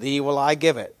seest, to thee will I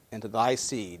give it, and to thy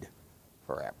seed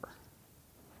forever.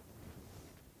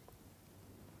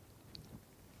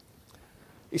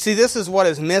 You see, this is what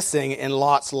is missing in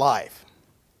Lot's life.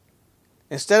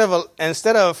 Instead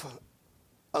of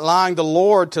allowing the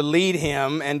Lord to lead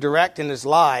him and direct in his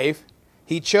life,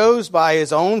 he chose by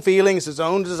his own feelings, his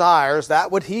own desires,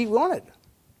 that what he wanted.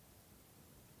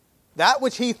 That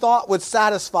which he thought would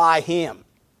satisfy him.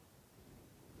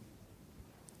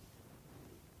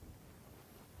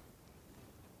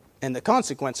 And the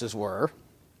consequences were,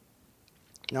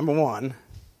 number 1,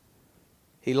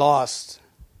 he lost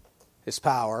his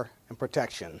power and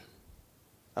protection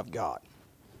of God.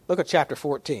 Look at chapter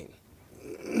 14.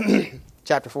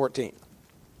 Chapter 14.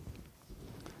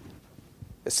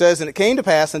 It says, and it came to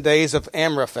pass in the days of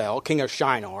Amraphel, king of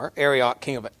Shinar, Arioch,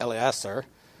 king of Eliezer,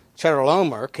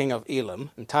 Chedorlaomer, king of Elam,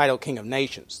 and Tidal, king of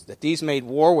nations, that these made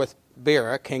war with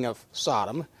Bera, king of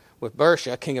Sodom, with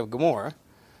Bersha, king of Gomorrah,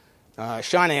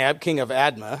 Shinab, king of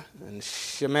Admah, and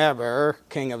Shemeber,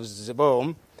 king of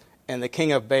Zeboim, and the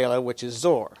king of Bela, which is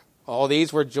Zor. All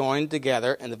these were joined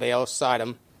together in the vale of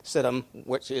Siddim,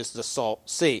 which is the Salt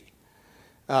Sea.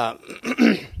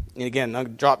 And again, I'll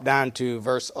drop down to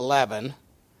verse 11.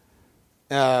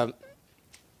 It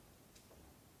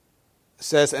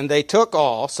says, and they took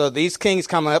all, so these kings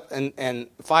come up and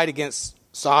fight against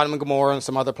Sodom and Gomorrah and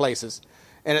some other places.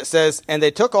 And it says, and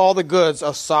they took all the goods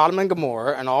of Sodom and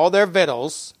Gomorrah and all their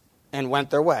victuals and went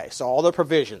their way. So all their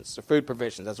provisions, the food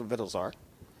provisions, that's what victuals are,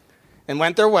 and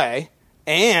went their way.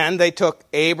 And they took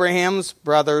Abraham's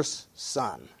brother's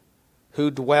son, who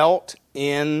dwelt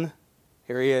in,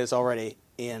 here he is already,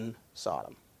 in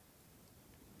Sodom,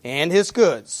 and his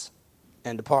goods,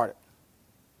 and departed.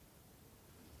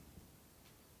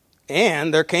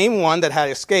 And there came one that had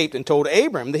escaped and told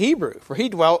Abram the Hebrew, for he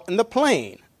dwelt in the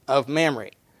plain of Mamre,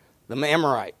 the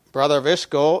Amorite, brother of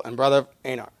Eshcol and brother of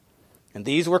Anar. And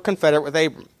these were confederate with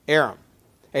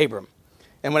Abram.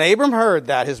 And when Abram heard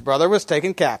that his brother was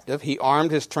taken captive, he armed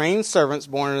his trained servants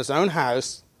born in his own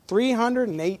house,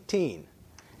 318,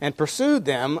 and pursued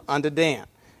them unto Dan.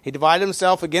 He divided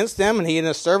himself against them, and he and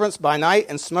his servants by night,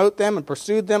 and smote them, and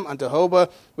pursued them unto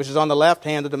Hobah, which is on the left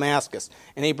hand of Damascus.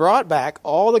 And he brought back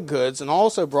all the goods, and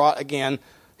also brought again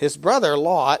his brother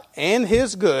Lot, and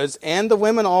his goods, and the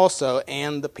women also,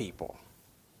 and the people.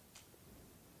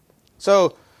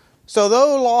 So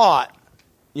though Lot,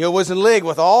 was in league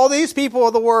with all these people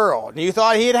of the world, and you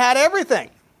thought he had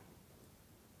everything,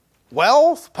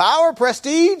 wealth, power,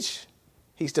 prestige,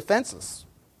 he's defenseless.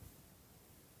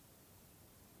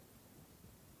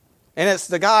 And it's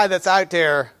the guy that's out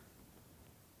there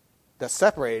that's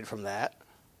separated from that,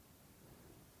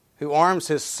 who arms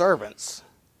his servants,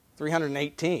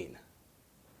 318,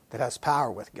 that has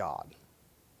power with God.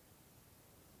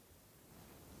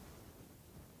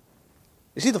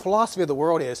 You see, the philosophy of the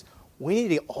world is, we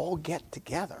need to all get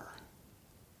together.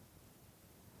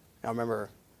 I remember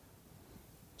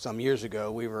some years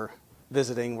ago, we were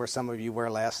visiting where some of you were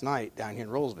last night, down here in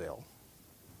Rollsville.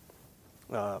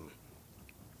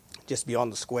 just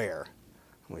beyond the square.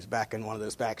 He was back in one of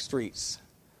those back streets.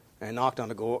 And I knocked on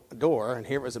the door, and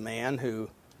here was a man who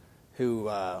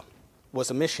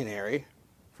was a missionary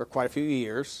for quite a few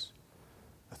years,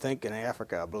 I think in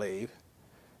Africa, I believe.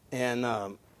 And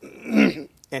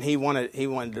and he wanted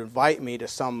to invite me to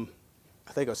some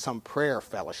prayer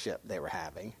fellowship they were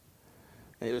having.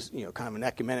 And it was kind of an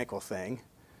ecumenical thing.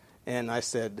 And I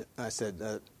said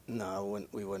no,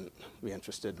 we wouldn't be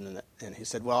interested in it. And he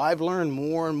said, well, I've learned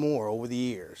more and more over the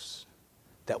years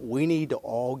that we need to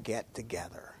all get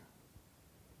together,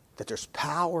 that there's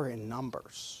power in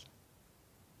numbers.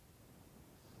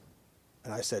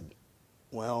 And I said,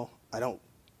 well, I don't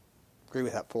agree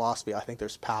with that philosophy. I think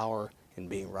there's power in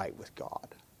being right with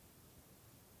God.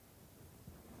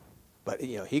 But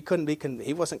he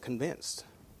wasn't convinced.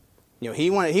 He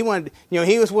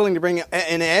was willing to bring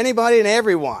in anybody and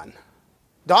everyone.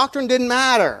 Doctrine didn't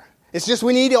matter. It's just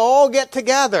we need to all get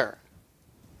together.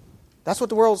 That's what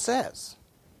the world says.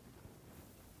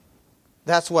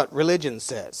 That's what religion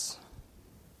says.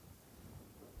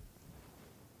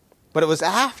 But it was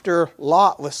after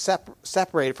Lot was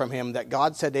separated from him that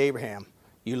God said to Abraham,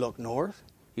 you look north,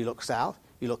 you look south,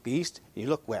 you look east, you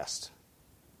look west.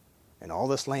 And all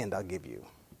this land I'll give you.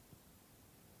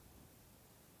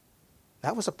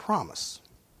 That was a promise.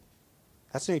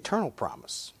 That's an eternal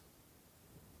promise.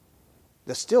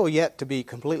 That's still yet to be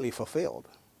completely fulfilled.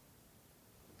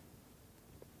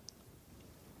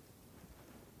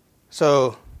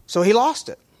 So he lost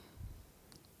it.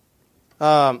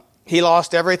 He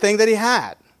lost everything that he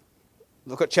had.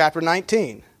 Look at chapter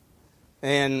 19.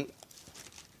 And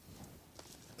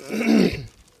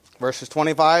verses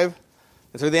 25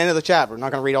 and through the end of the chapter. I'm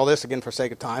not going to read all this again for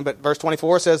sake of time, but verse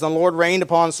 24 says, the Lord rained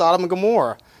upon Sodom and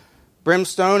Gomorrah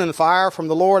brimstone and fire from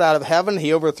the Lord out of heaven.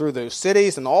 He overthrew those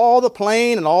cities and all the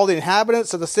plain and all the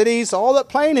inhabitants of the cities, all that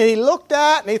plain. And he looked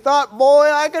at and he thought,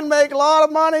 boy, I can make a lot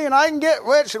of money and I can get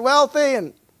rich and wealthy.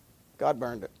 And God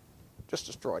burned it, just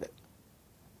destroyed it.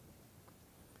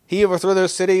 He overthrew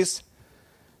those cities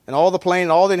and all the plain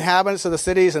and all the inhabitants of the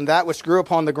cities and that which grew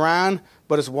upon the ground.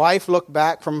 But his wife looked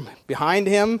back from behind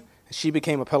him, and she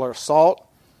became a pillar of salt.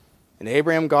 And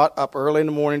Abraham got up early in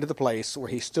the morning to the place where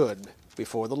he stood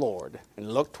before the Lord,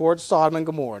 and looked toward Sodom and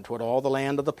Gomorrah, and toward all the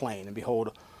land of the plain. And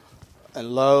behold, and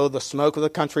lo, the smoke of the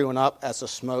country went up as the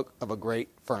smoke of a great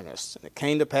furnace. And it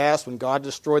came to pass, when God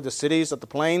destroyed the cities of the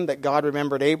plain, that God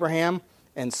remembered Abraham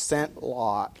and sent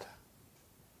Lot.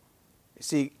 You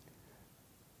see,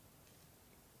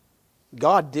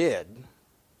 God did,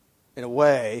 in a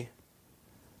way,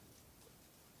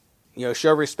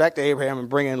 show respect to Abraham and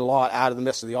bring in Lot out of the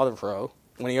midst of the overthrow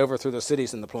when he overthrew the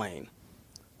cities in the plain.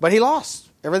 But he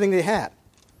lost everything that he had.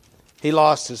 He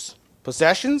lost his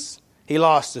possessions. He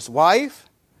lost his wife.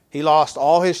 He lost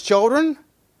all his children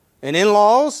and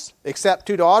in-laws, except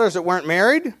 2 daughters that weren't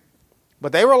married.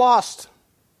 But they were lost.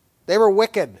 They were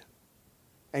wicked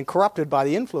and corrupted by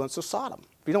the influence of Sodom.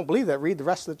 If you don't believe that, read the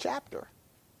rest of the chapter.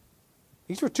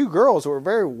 These were 2 girls who were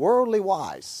very worldly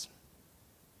wise.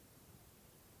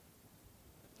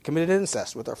 Committed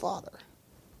incest with their father.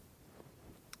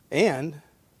 And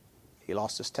he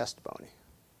lost his testimony.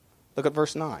 Look at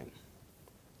verse 9.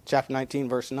 Chapter 19,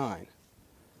 verse 9.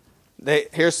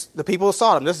 Here's the people of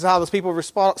Sodom. This is how those people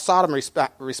of Sodom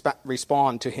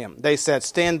respond to him. They said,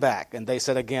 stand back. And they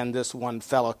said again, this one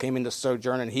fellow came into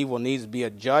sojourn, and he will needs be a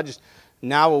judge.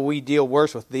 Now will we deal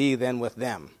worse with thee than with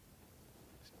them.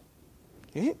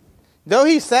 Though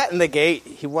he sat in the gate,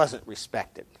 he wasn't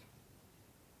respected.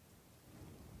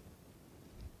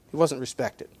 He wasn't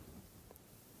respected.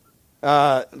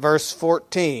 Verse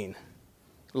 14.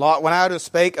 Lot went out and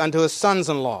spake unto his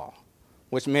sons-in-law,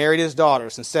 which married his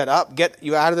daughters, and said, up, get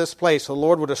you out of this place, for the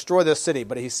Lord will destroy this city.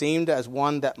 But he seemed as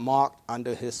one that mocked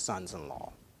unto his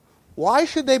sons-in-law. Why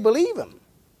should they believe him?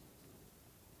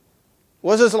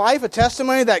 Was his life a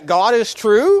testimony that God is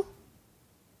true?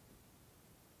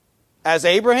 As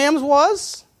Abraham's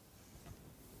was?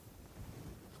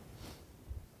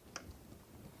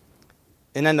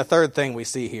 And then the third thing we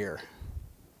see here.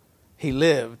 He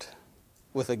lived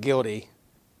with a guilty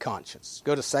conscience.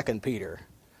 Go to 2 Peter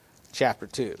chapter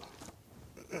 2.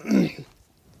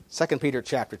 2 Peter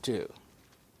chapter 2.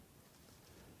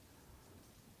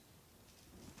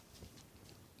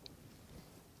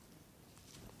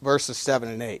 Verses 7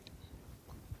 and 8.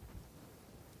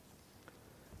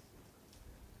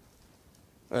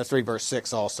 Let's read verse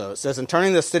 6 also. It says, and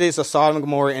turning the cities of Sodom and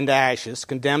Gomorrah into ashes,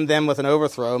 condemned them with an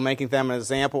overthrow, making them an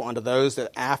example unto those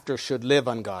that after should live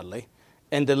ungodly,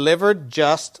 and delivered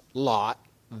just Lot,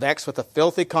 vexed with the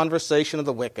filthy conversation of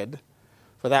the wicked,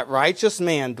 For that righteous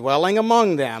man dwelling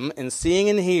among them and seeing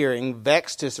and hearing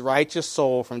vexed his righteous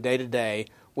soul from day to day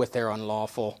with their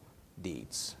unlawful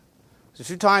deeds. So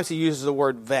 2 times he uses the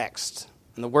word vexed.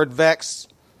 And the word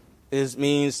vexed is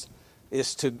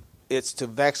to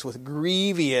vex with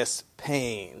grievous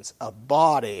pains of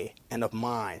body and of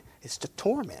mind. It's to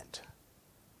torment.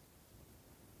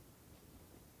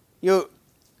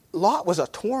 Lot was a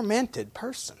tormented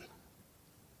person.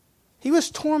 He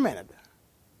was tormented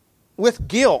with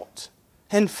guilt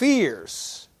and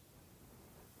fears.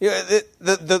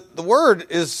 The word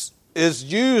is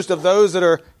used of those that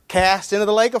are cast into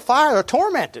the lake of fire. They're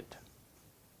tormented.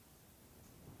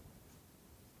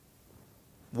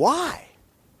 Why?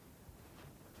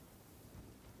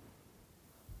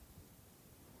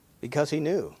 Because he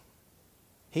knew.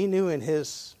 He knew in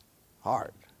his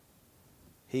heart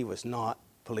he was not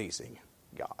pleasing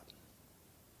God.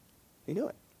 He knew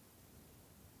it.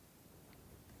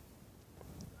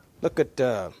 Look at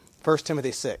 1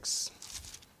 Timothy 6.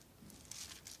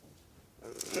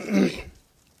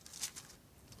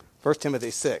 1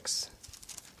 Timothy 6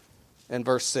 and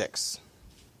verse 6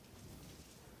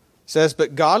 says,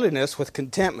 "But godliness with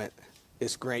contentment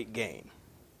is great gain."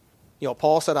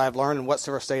 Paul said, "I have learned in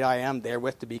whatsoever state I am,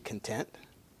 therewith to be content."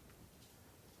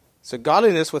 So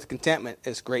godliness with contentment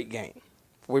is great gain.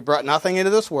 For we brought nothing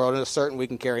into this world, and it is certain we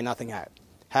can carry nothing out.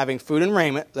 Having food and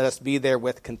raiment, let us be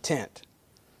therewith content.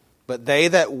 But they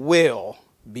that will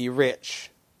be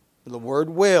rich. The word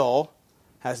will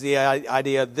has the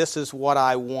idea, this is what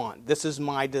I want. This is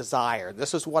my desire.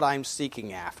 This is what I'm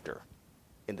seeking after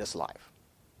in this life.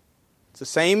 It's the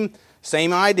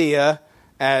same idea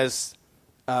as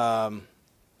Lot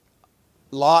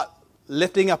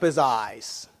lifting up his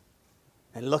eyes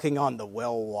and looking on the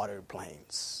well-watered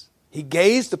plains. He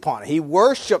gazed upon it. He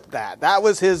worshipped that. That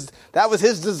was his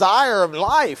desire of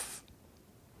life.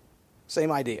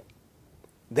 Same idea.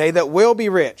 They that will be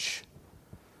rich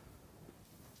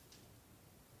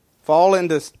fall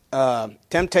into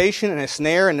temptation and a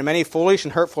snare, and into many foolish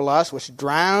and hurtful lusts, which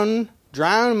drown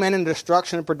men in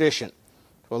destruction and perdition.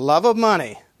 For love of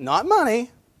money, not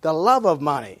money, the love of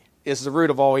money is the root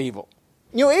of all evil.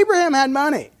 Abraham had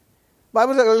money. The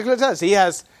Bible says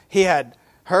he had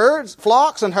herds,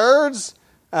 flocks and herds,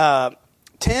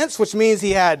 tents, which means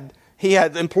he had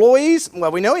employees.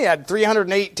 Well, we know he had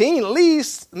 318 at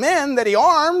least men that he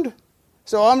armed.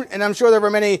 So I'm sure there were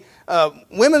many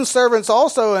women servants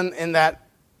also in that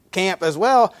camp as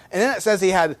well. And then it says he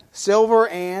had silver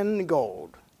and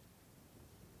gold.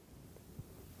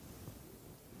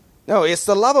 No, it's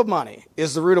the love of money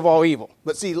is the root of all evil.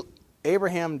 But see,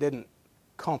 Abraham didn't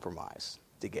compromise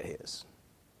to get his.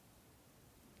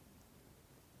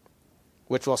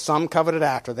 Which while some coveted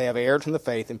after, they have erred from the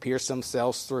faith and pierced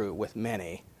themselves through with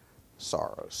many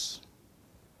sorrows.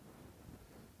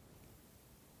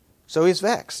 So he's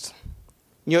vexed.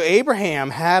 Abraham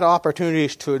had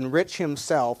opportunities to enrich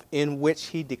himself in which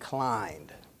he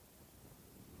declined.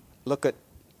 Look at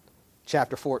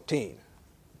chapter 14.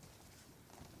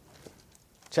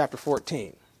 Chapter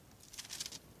 14.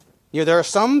 There are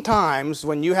some times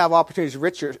when you have opportunities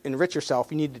to enrich yourself,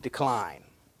 you need to decline.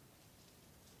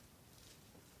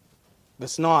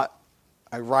 That's not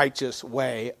a righteous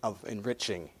way of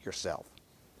enriching yourself.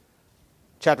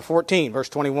 Chapter 14, verse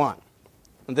 21.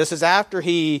 And this is after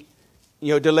he,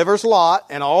 delivers Lot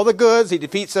and all the goods. He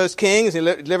defeats those kings. He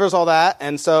delivers all that.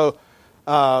 And so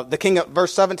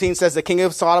verse 17 says the king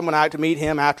of Sodom went out to meet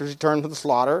him after he returned from the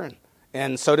slaughter.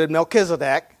 And so did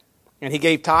Melchizedek. And he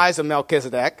gave tithes of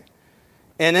Melchizedek.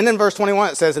 And then in verse 21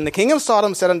 it says, "And the king of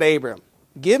Sodom said unto Abram,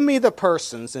 Give me the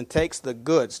persons and takes the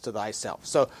goods to thyself."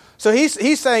 So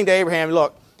he's saying to Abraham,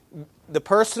 look, the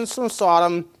persons from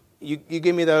Sodom, you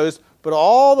give me those, but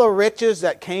all the riches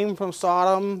that came from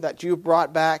Sodom that you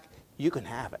brought back, you can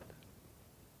have it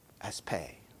as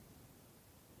pay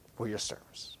for your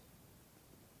service.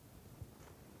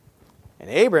 And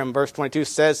Abram, verse 22,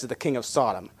 says to the king of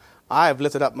Sodom, "I have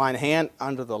lifted up mine hand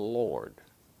unto the Lord,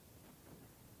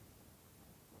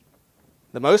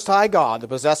 the Most High God, the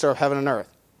possessor of heaven and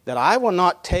earth, that I will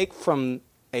not take from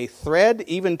a thread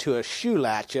even to a shoe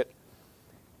latchet,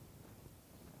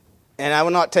 and I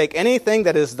will not take anything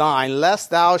that is thine,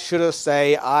 lest thou shouldest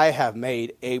say, I have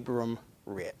made Abram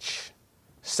rich.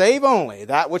 Save only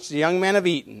that which the young men have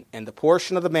eaten, and the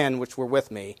portion of the men which were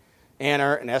with me,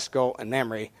 Aner and Eshcol and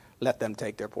Mamre, let them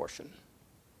take their portion."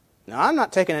 Now, I'm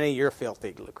not taking any of your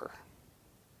filthy lucre.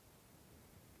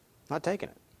 Not taking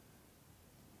it.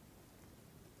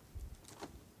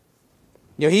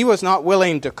 He was not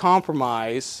willing to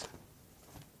compromise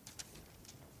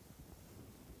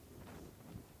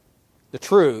the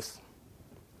truth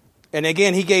And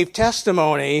again, he gave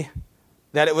testimony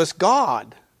that it was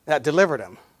God that delivered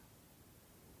him.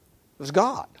 It was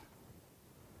God.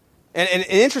 And an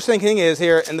interesting thing is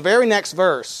here, in the very next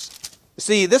verse,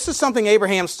 see, this is something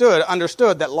Abraham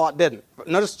understood that Lot didn't.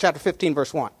 Notice chapter 15,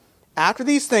 verse 1. After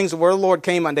these things, the word of the Lord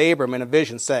came unto Abram in a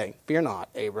vision, saying, Fear not,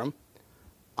 Abram,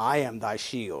 I am thy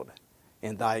shield,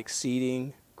 and thy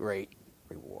exceeding great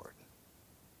reward.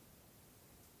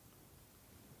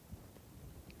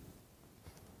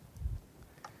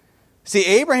 See,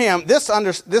 Abraham, this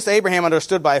Abraham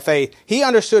understood by faith. He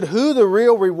understood who the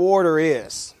real rewarder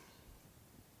is.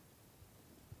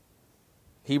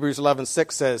 Hebrews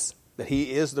 11:6 says that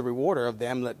he is the rewarder of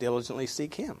them that diligently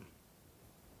seek him.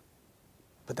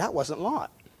 But that wasn't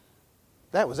Lot.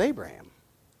 That was Abraham.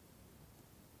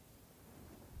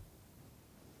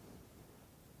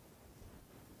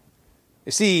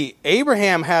 You see,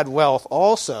 Abraham had wealth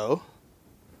also.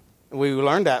 We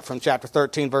learned that from chapter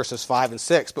 13, verses 5 and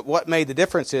 6. But what made the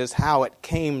difference is how it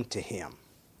came to him.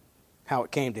 How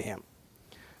it came to him.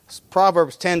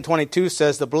 Proverbs 10:22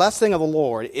 says, The blessing of the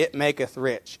Lord, it maketh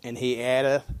rich, and he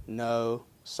addeth no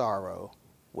sorrow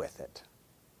with it.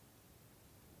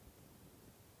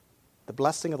 The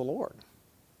blessing of the Lord.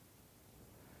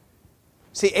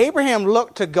 See, Abraham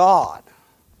looked to God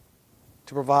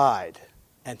to provide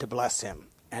and to bless him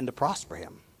and to prosper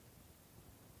him.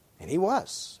 And he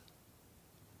was.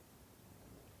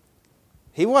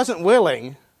 He wasn't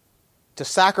willing to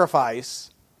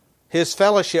sacrifice his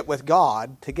fellowship with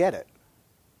God to get it.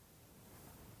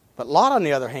 But Lot, on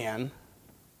the other hand,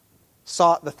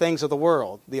 sought the things of the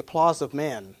world, the applause of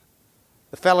men,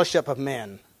 the fellowship of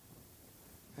men,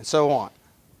 and so on,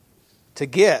 to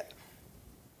get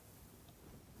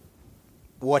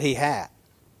what he had.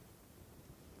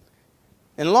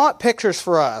 And Lot pictures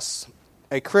for us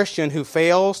a Christian who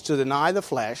fails to deny the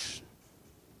flesh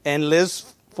and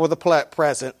lives for the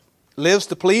present, lives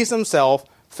to please himself,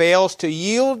 fails to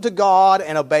yield to God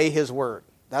and obey his word.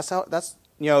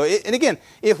 And again,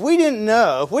 if we didn't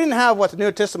have what the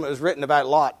New Testament was written about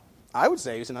Lot, I would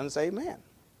say he's an unsaved man.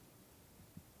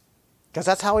 Because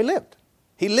that's how he lived.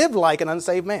 He lived like an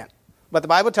unsaved man. But the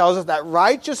Bible tells us that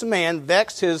righteous man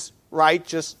vexed his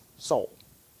righteous soul.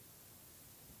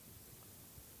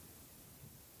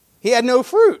 He had no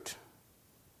fruit.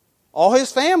 All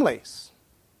his families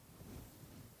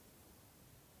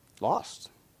lost.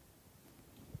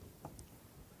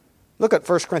 Look at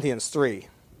 1 Corinthians 3.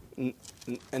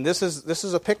 And this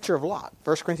is a picture of Lot.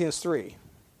 1 Corinthians 3.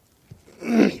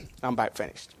 I'm about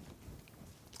finished.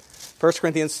 1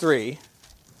 Corinthians 3.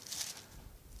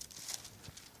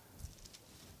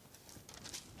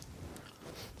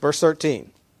 Verse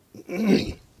 13.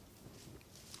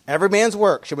 Every man's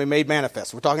work shall be made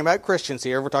manifest. We're talking about Christians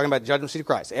here. We're talking about the judgment seat of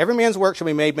Christ. Every man's work shall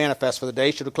be made manifest, for the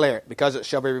day shall declare it, because it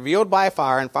shall be revealed by a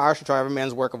fire, and fire shall try every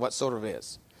man's work of what sort it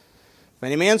is. If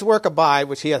any man's work abide,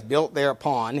 which he hath built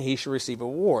thereupon, he shall receive a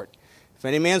reward. If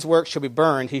any man's work shall be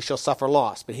burned, he shall suffer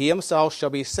loss. But he himself shall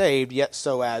be saved, yet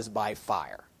so as by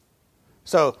fire.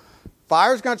 So,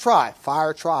 fire's going to try.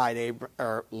 Fire tried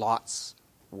Lot's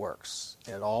works.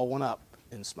 It all went up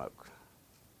in smoke.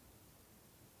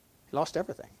 He lost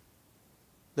everything.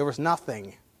 There was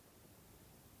nothing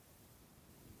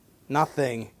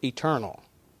eternal.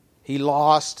 He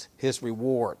lost his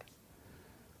reward.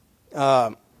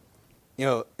 It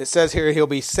says here he'll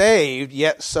be saved,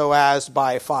 yet so as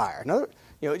by fire. Did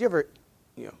you ever,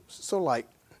 sort of like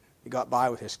you got by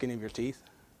with the skin of your teeth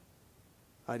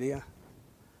idea?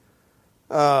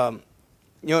 And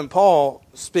Paul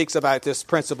speaks about this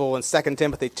principle in 2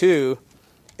 Timothy 2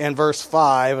 and verse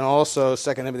 5, and also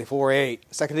 2 Timothy 4:8.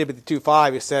 2 Timothy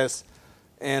 2:5, he says,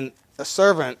 And a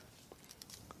servant,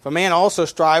 if a man also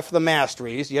strive for the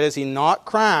masteries, yet is he not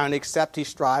crowned, except he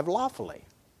strive lawfully.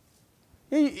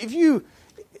 If you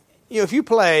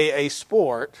play a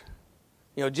sport,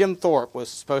 Jim Thorpe was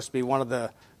supposed to be one of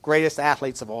the greatest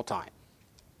athletes of all time.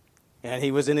 And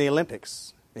he was in the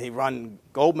Olympics. He won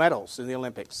gold medals in the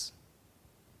Olympics.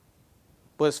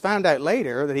 But it's found out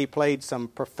later that he played some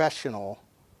professional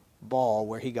ball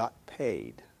where he got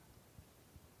paid.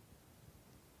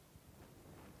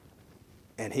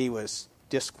 And he was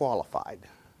disqualified.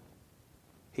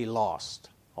 He lost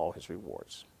all his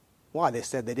rewards. Why? They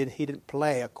said he didn't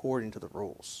play according to the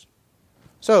rules.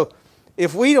 So,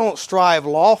 if we don't strive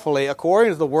lawfully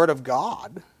according to the Word of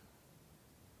God,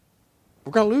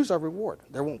 we're going to lose our reward.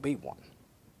 There won't be one.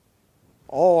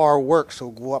 All our works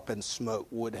will go up in smoke,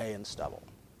 wood, hay, and stubble.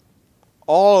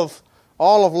 All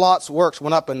of Lot's works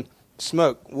went up in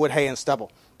smoke, wood, hay, and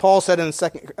stubble. Paul said in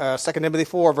 2 Timothy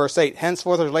 4, verse 8,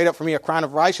 henceforth there is laid up for me a crown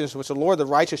of righteousness, which the Lord, the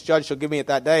righteous judge, shall give me at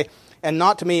that day, and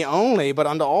not to me only, but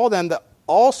unto all them that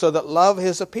also that love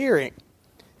his appearing.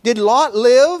 Did Lot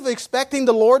live expecting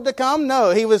the Lord to come? No,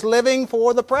 he was living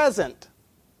for the present,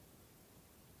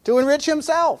 to enrich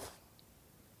himself.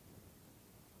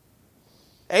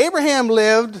 Abraham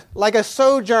lived like a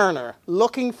sojourner,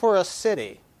 looking for a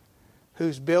city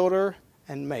whose builder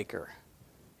and maker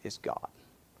is God.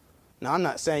 Now, I'm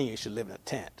not saying you should live in a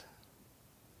tent.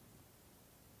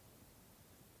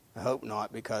 I hope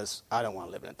not, because I don't want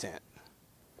to live in a tent.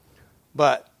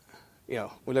 But, we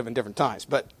live in different times.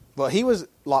 But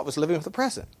Lot was living with the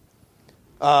present.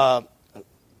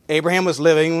 Abraham was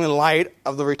living in light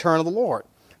of the return of the Lord.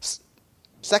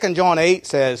 2 John 8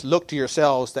 says, look to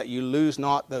yourselves that you lose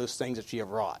not those things that you have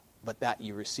wrought, but that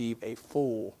you receive a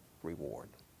full reward.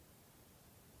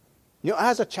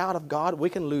 As a child of God, we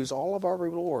can lose all of our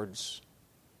rewards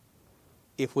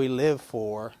if we live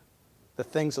for the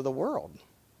things of the world.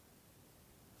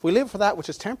 If we live for that which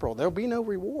is temporal, there will be no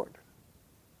reward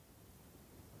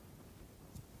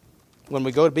when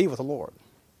we go to be with the Lord.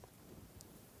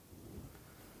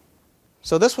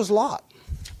 So this was Lot.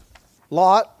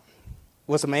 Lot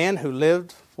was a man who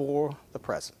lived for the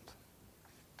present.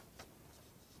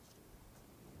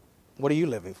 What are you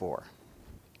living for?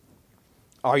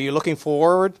 Are you looking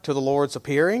forward to the Lord's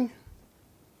appearing?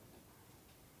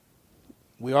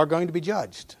 We are going to be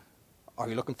judged. Are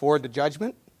you looking forward to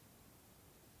judgment?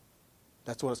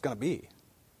 That's what it's going to be.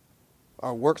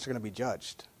 Our works are going to be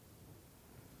judged.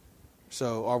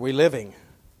 So are we living?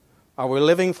 Are we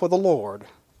living for the Lord,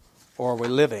 or are we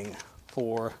living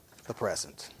for the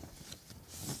present?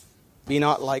 Be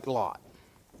not like Lot,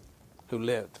 who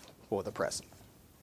lived for the present.